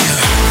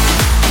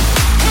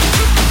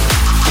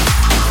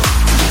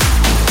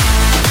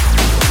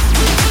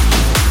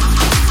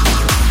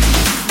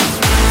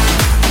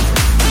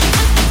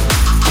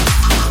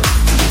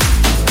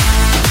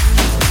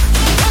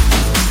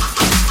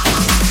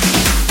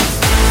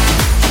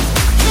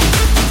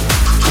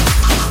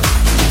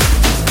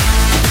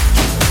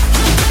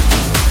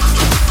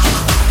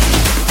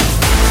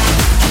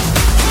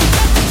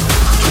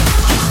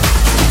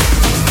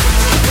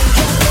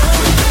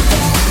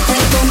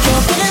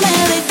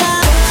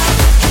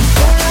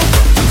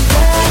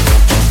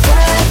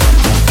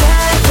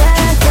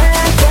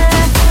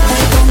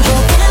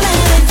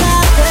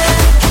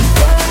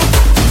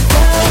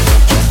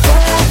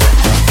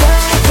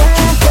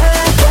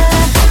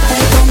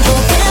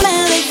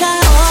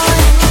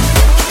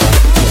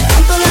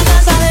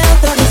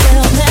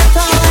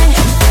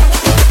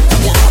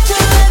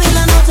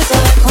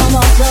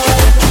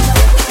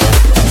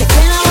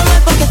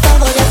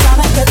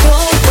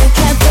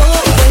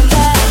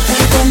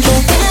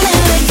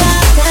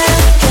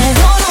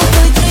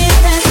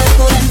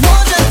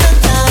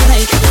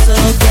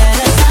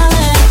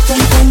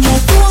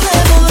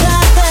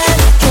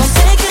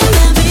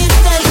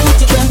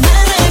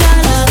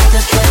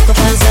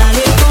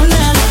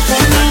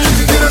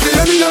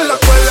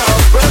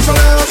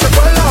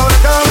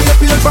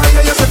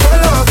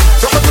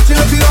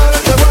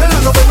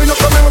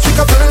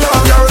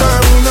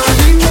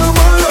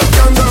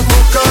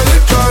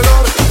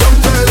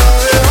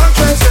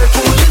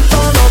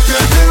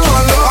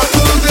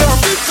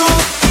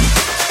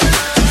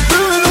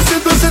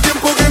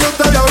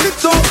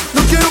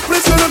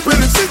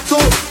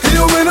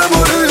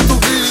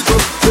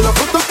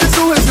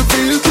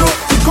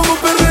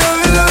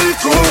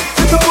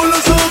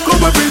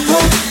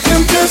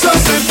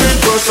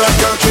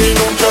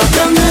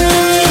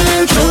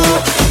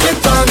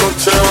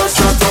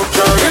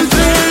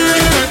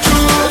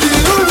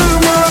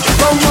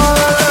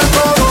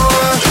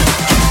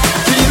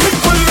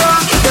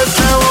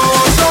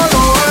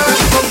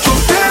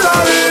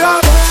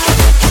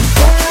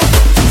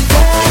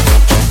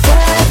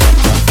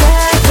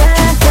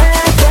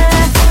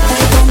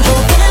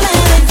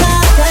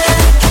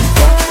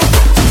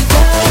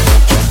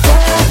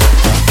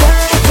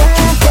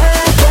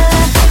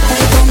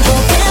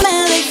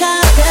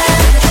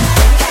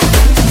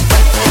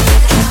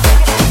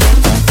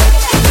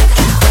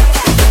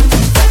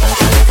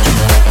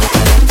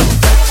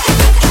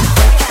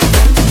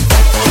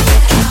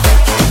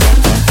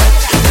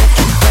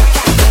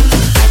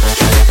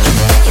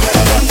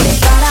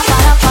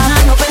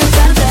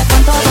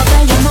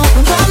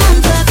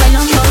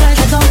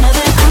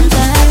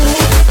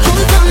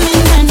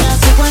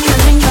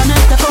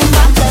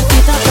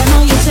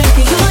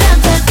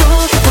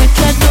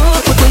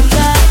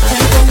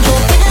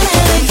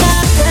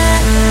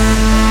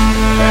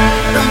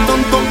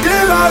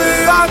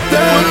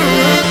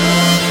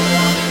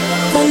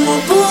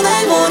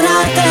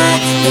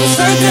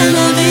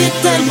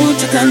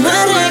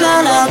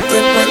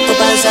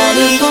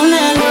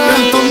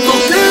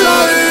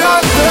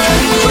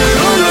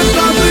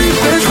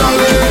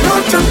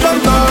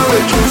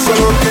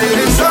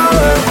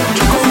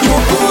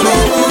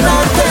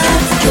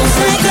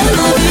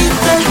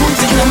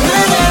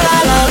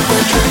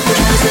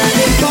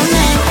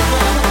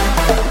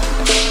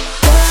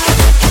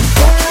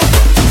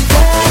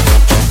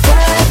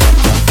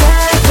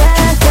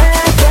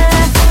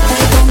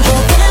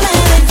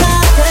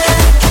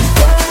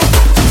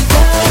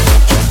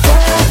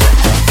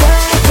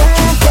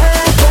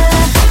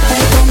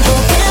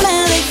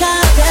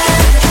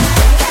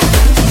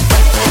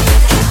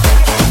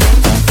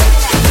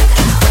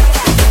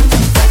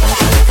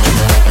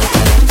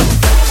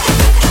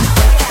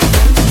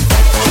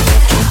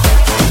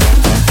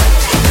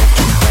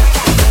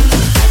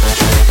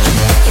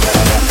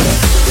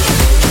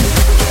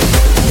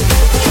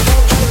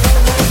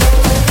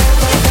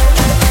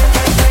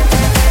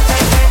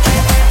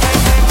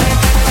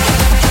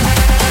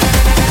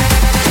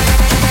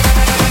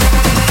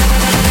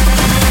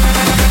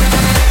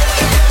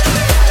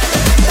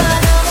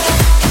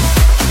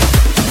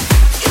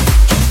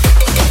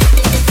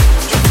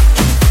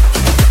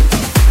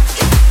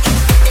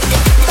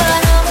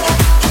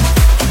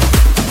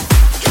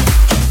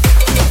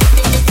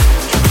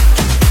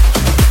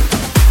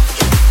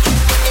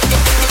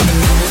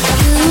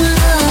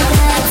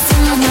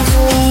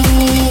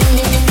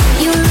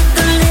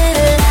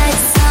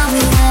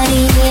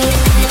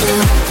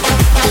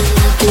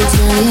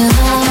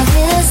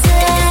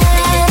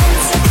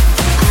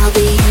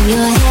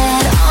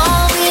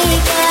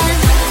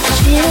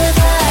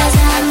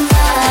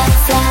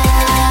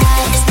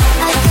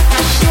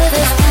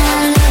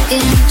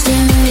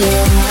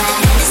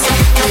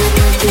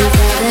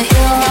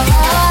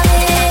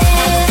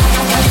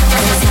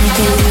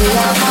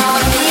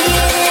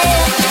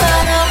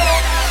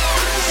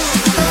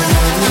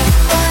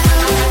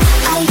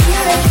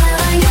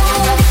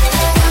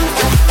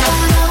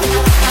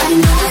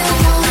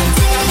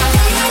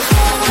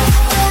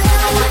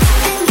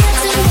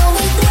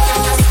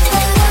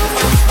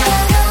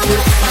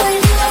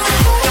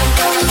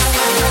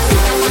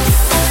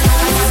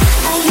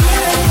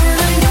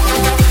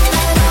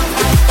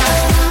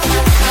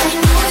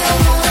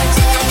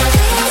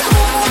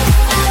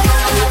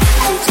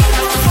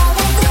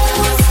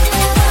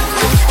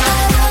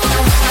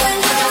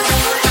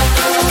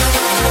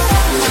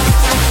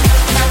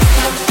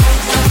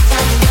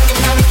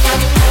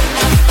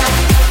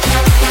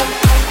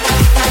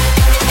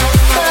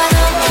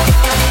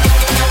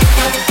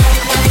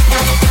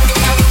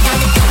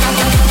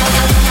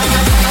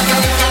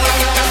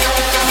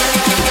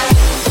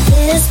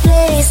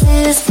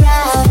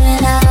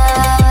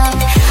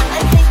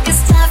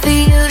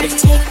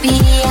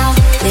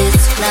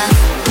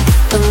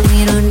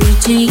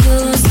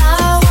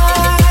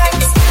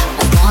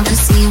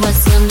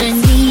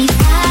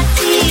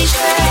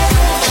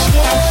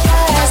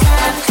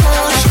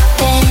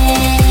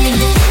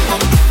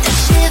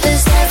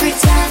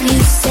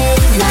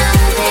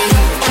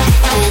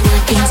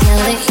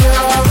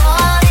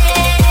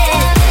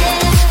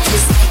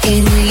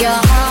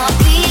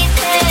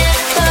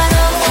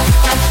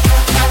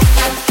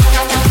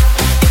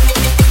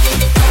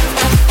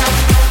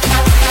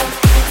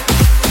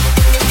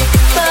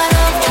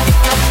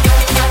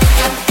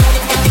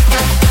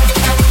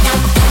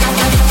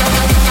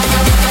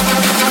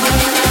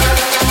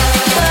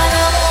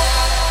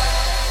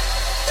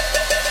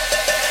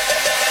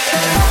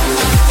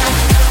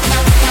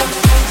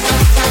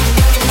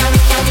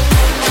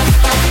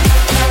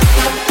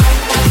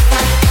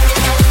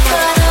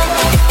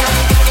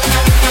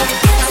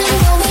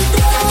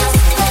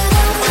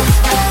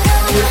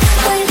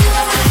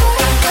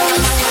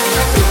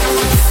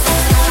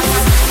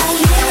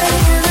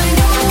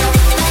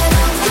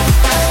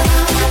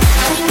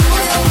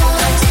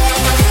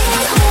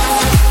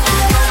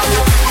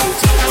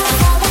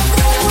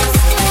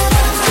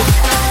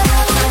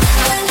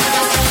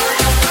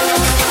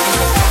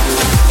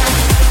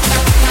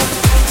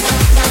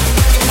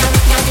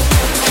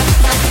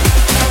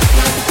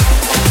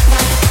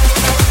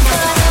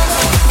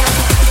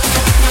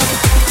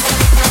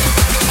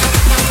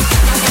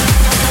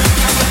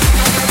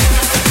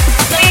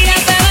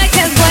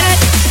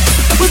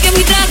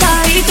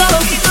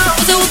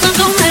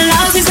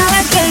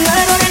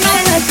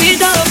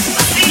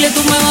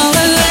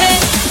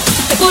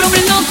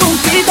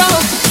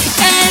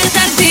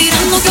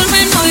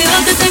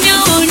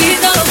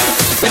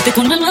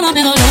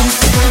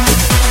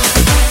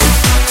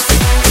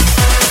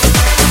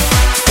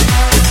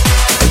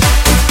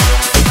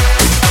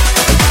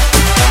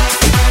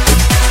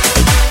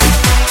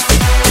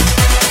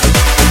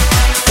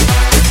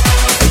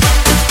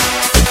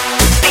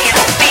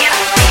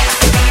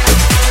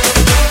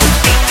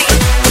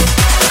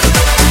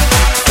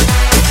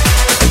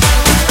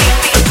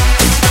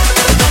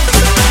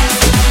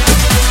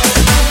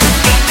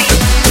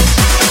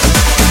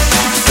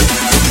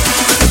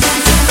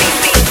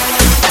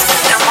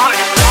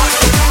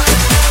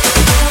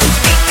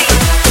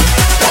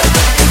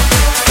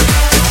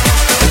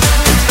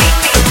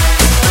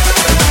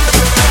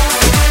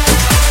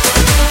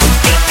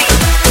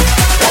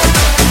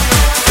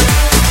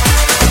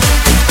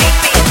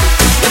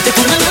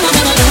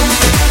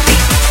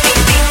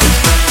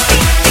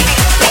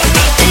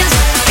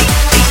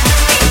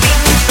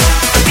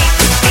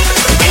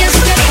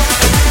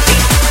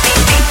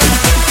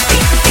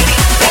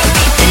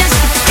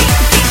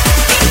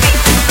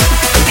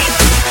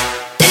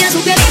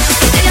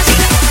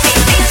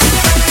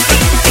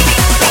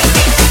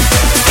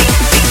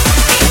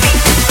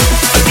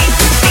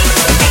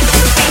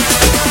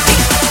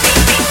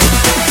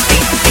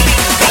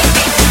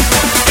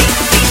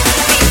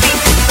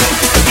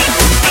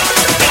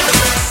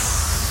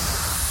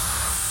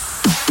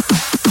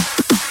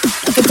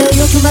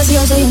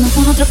 vacío siguiendo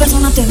con otra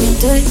persona te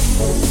miente.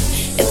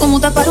 Es como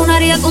tapar una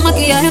herida con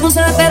maquillaje, no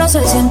se ve pero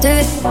se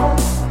siente.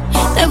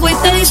 Te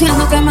fuiste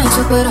diciendo que me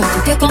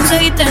superaste, que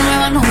conseguiste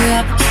nueva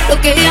novia.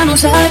 Lo que ella no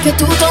sabe es que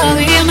tú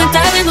todavía me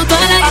estás viendo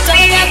toda la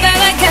historia,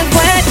 bebé, que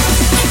fue.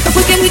 No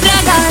fue que muy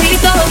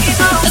tragadito,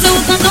 estoy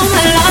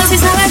buscándome la si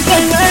sabes que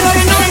el error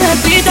no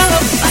repito.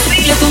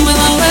 Ya tú me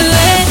vas a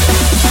beber,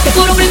 te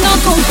juro brindo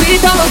con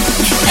pito.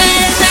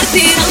 Estás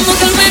tirando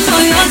que al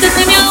menos yo te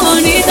tenía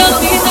bonito.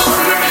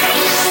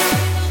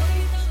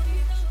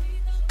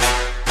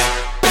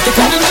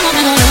 Empezamos a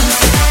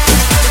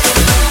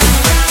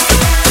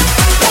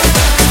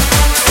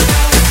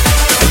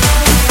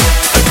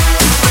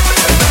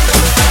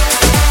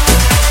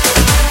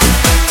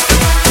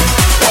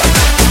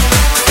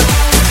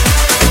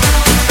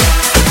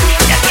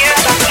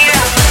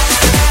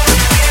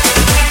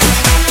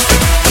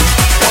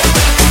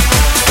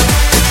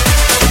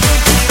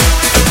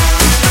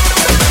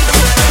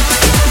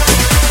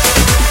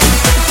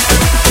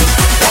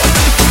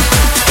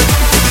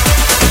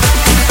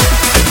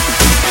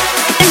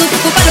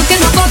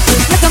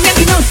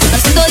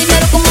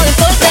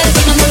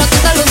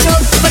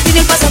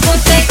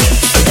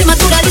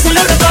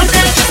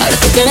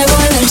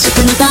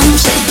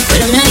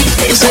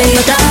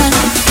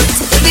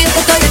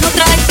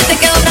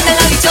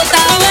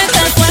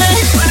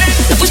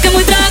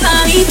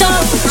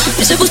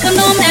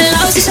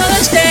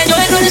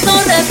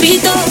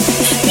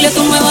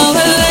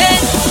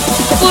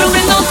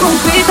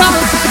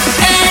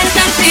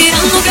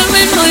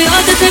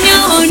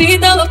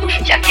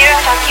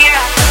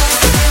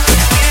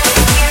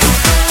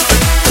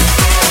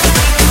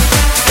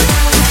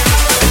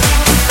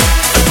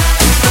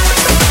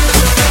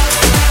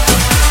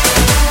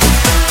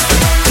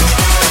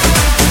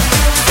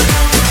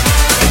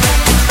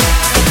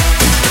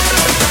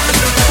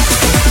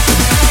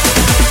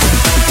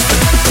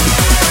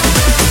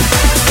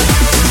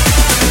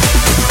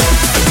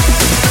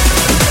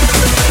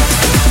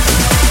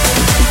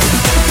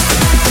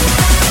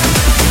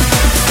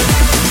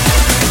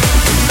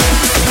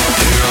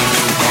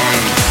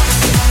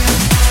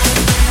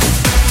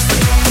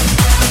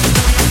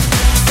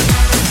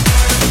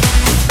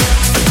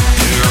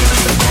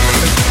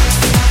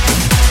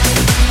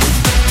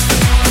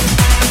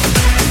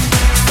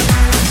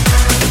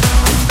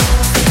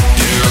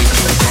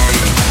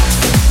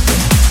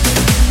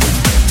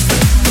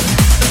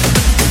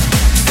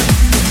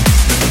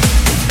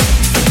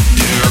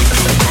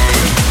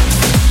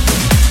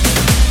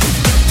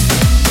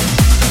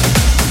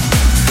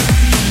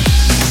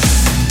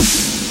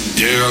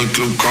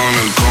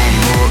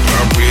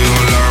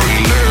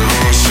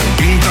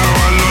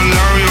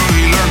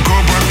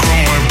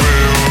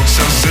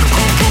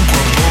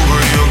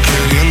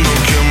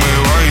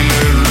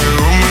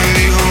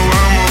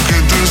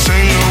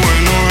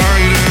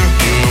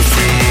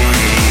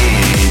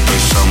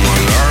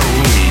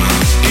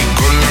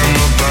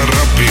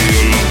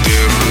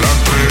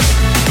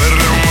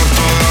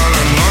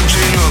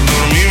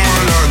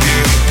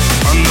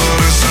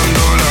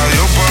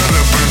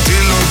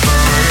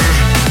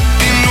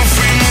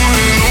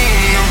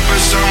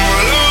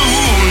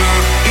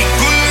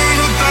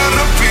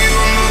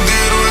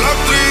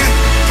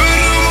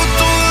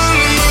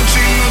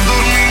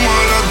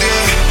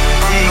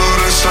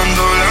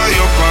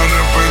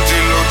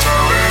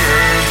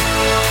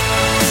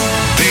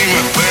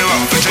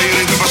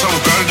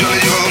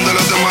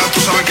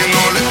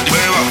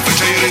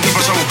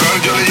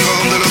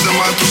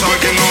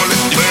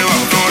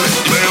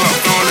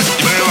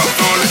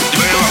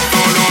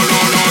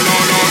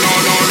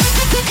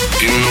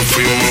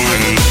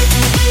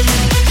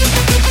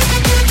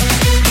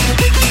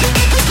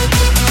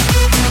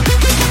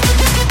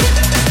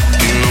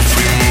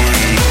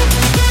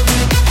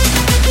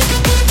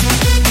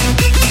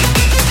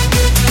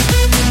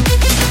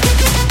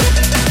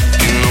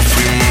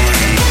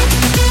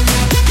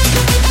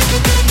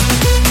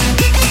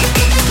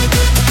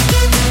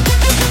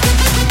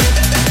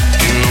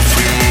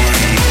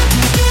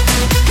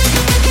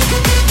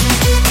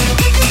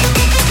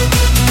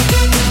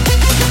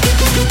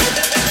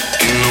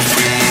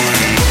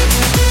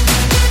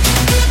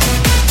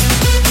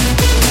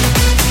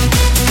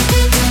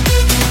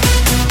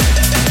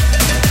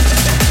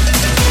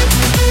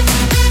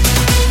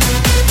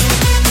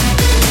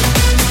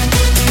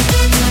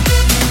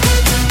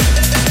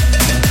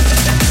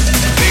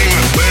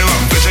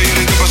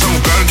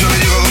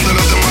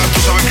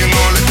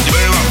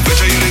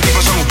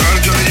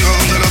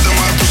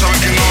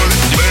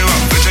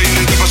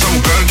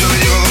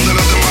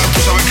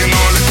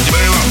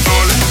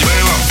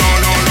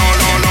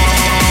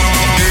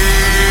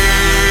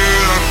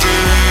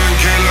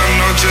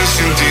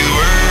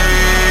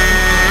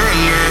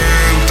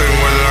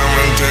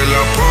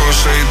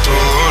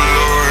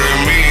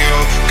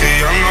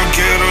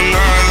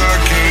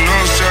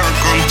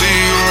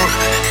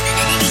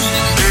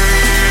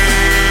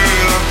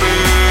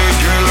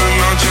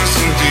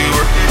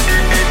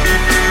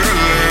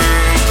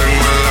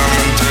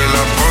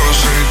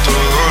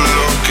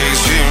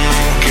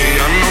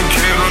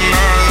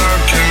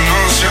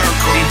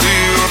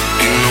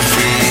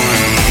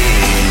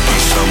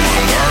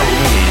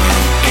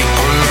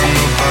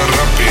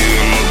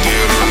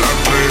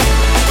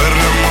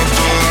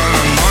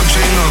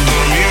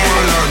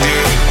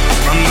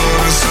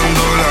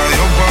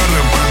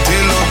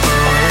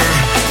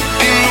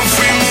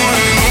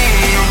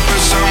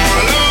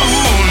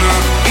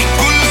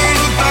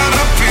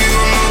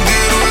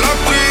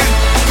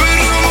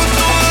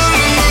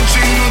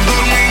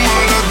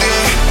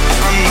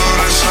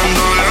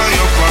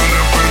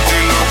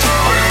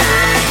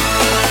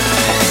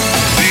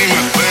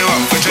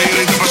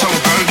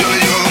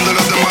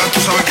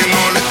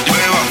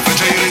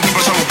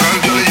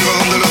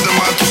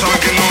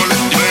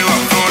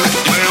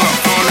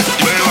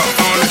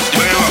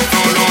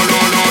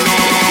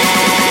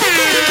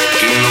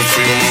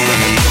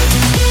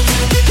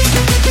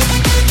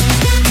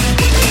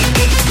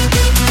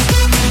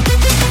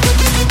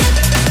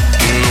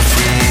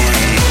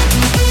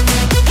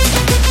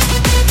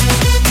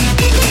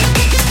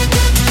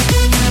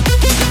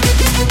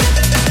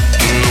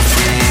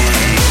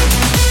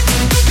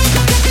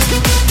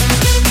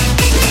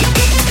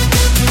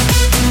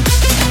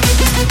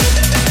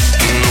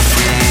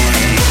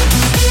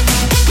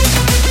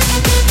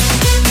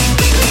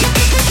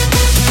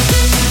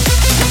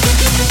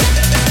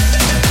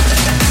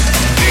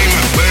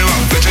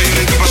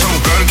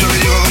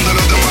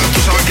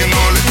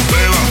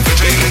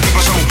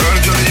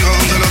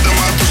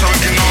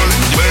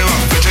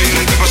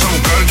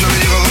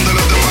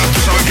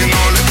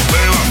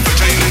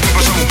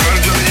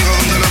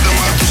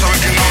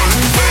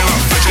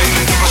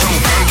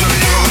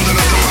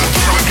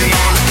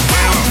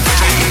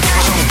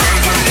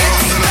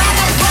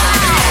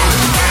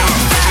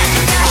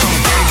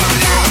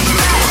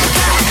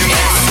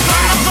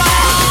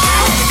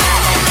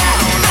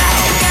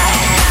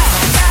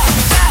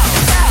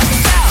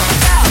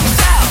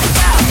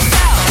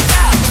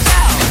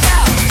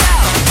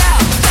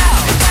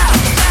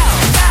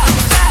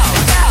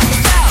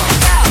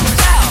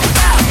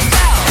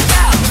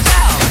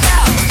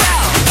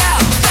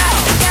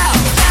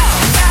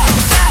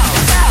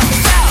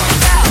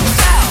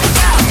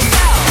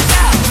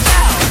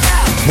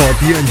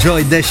you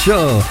enjoyed the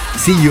show.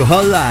 See you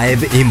all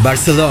live in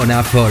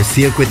Barcelona for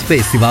Circuit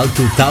Festival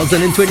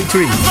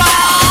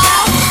 2023.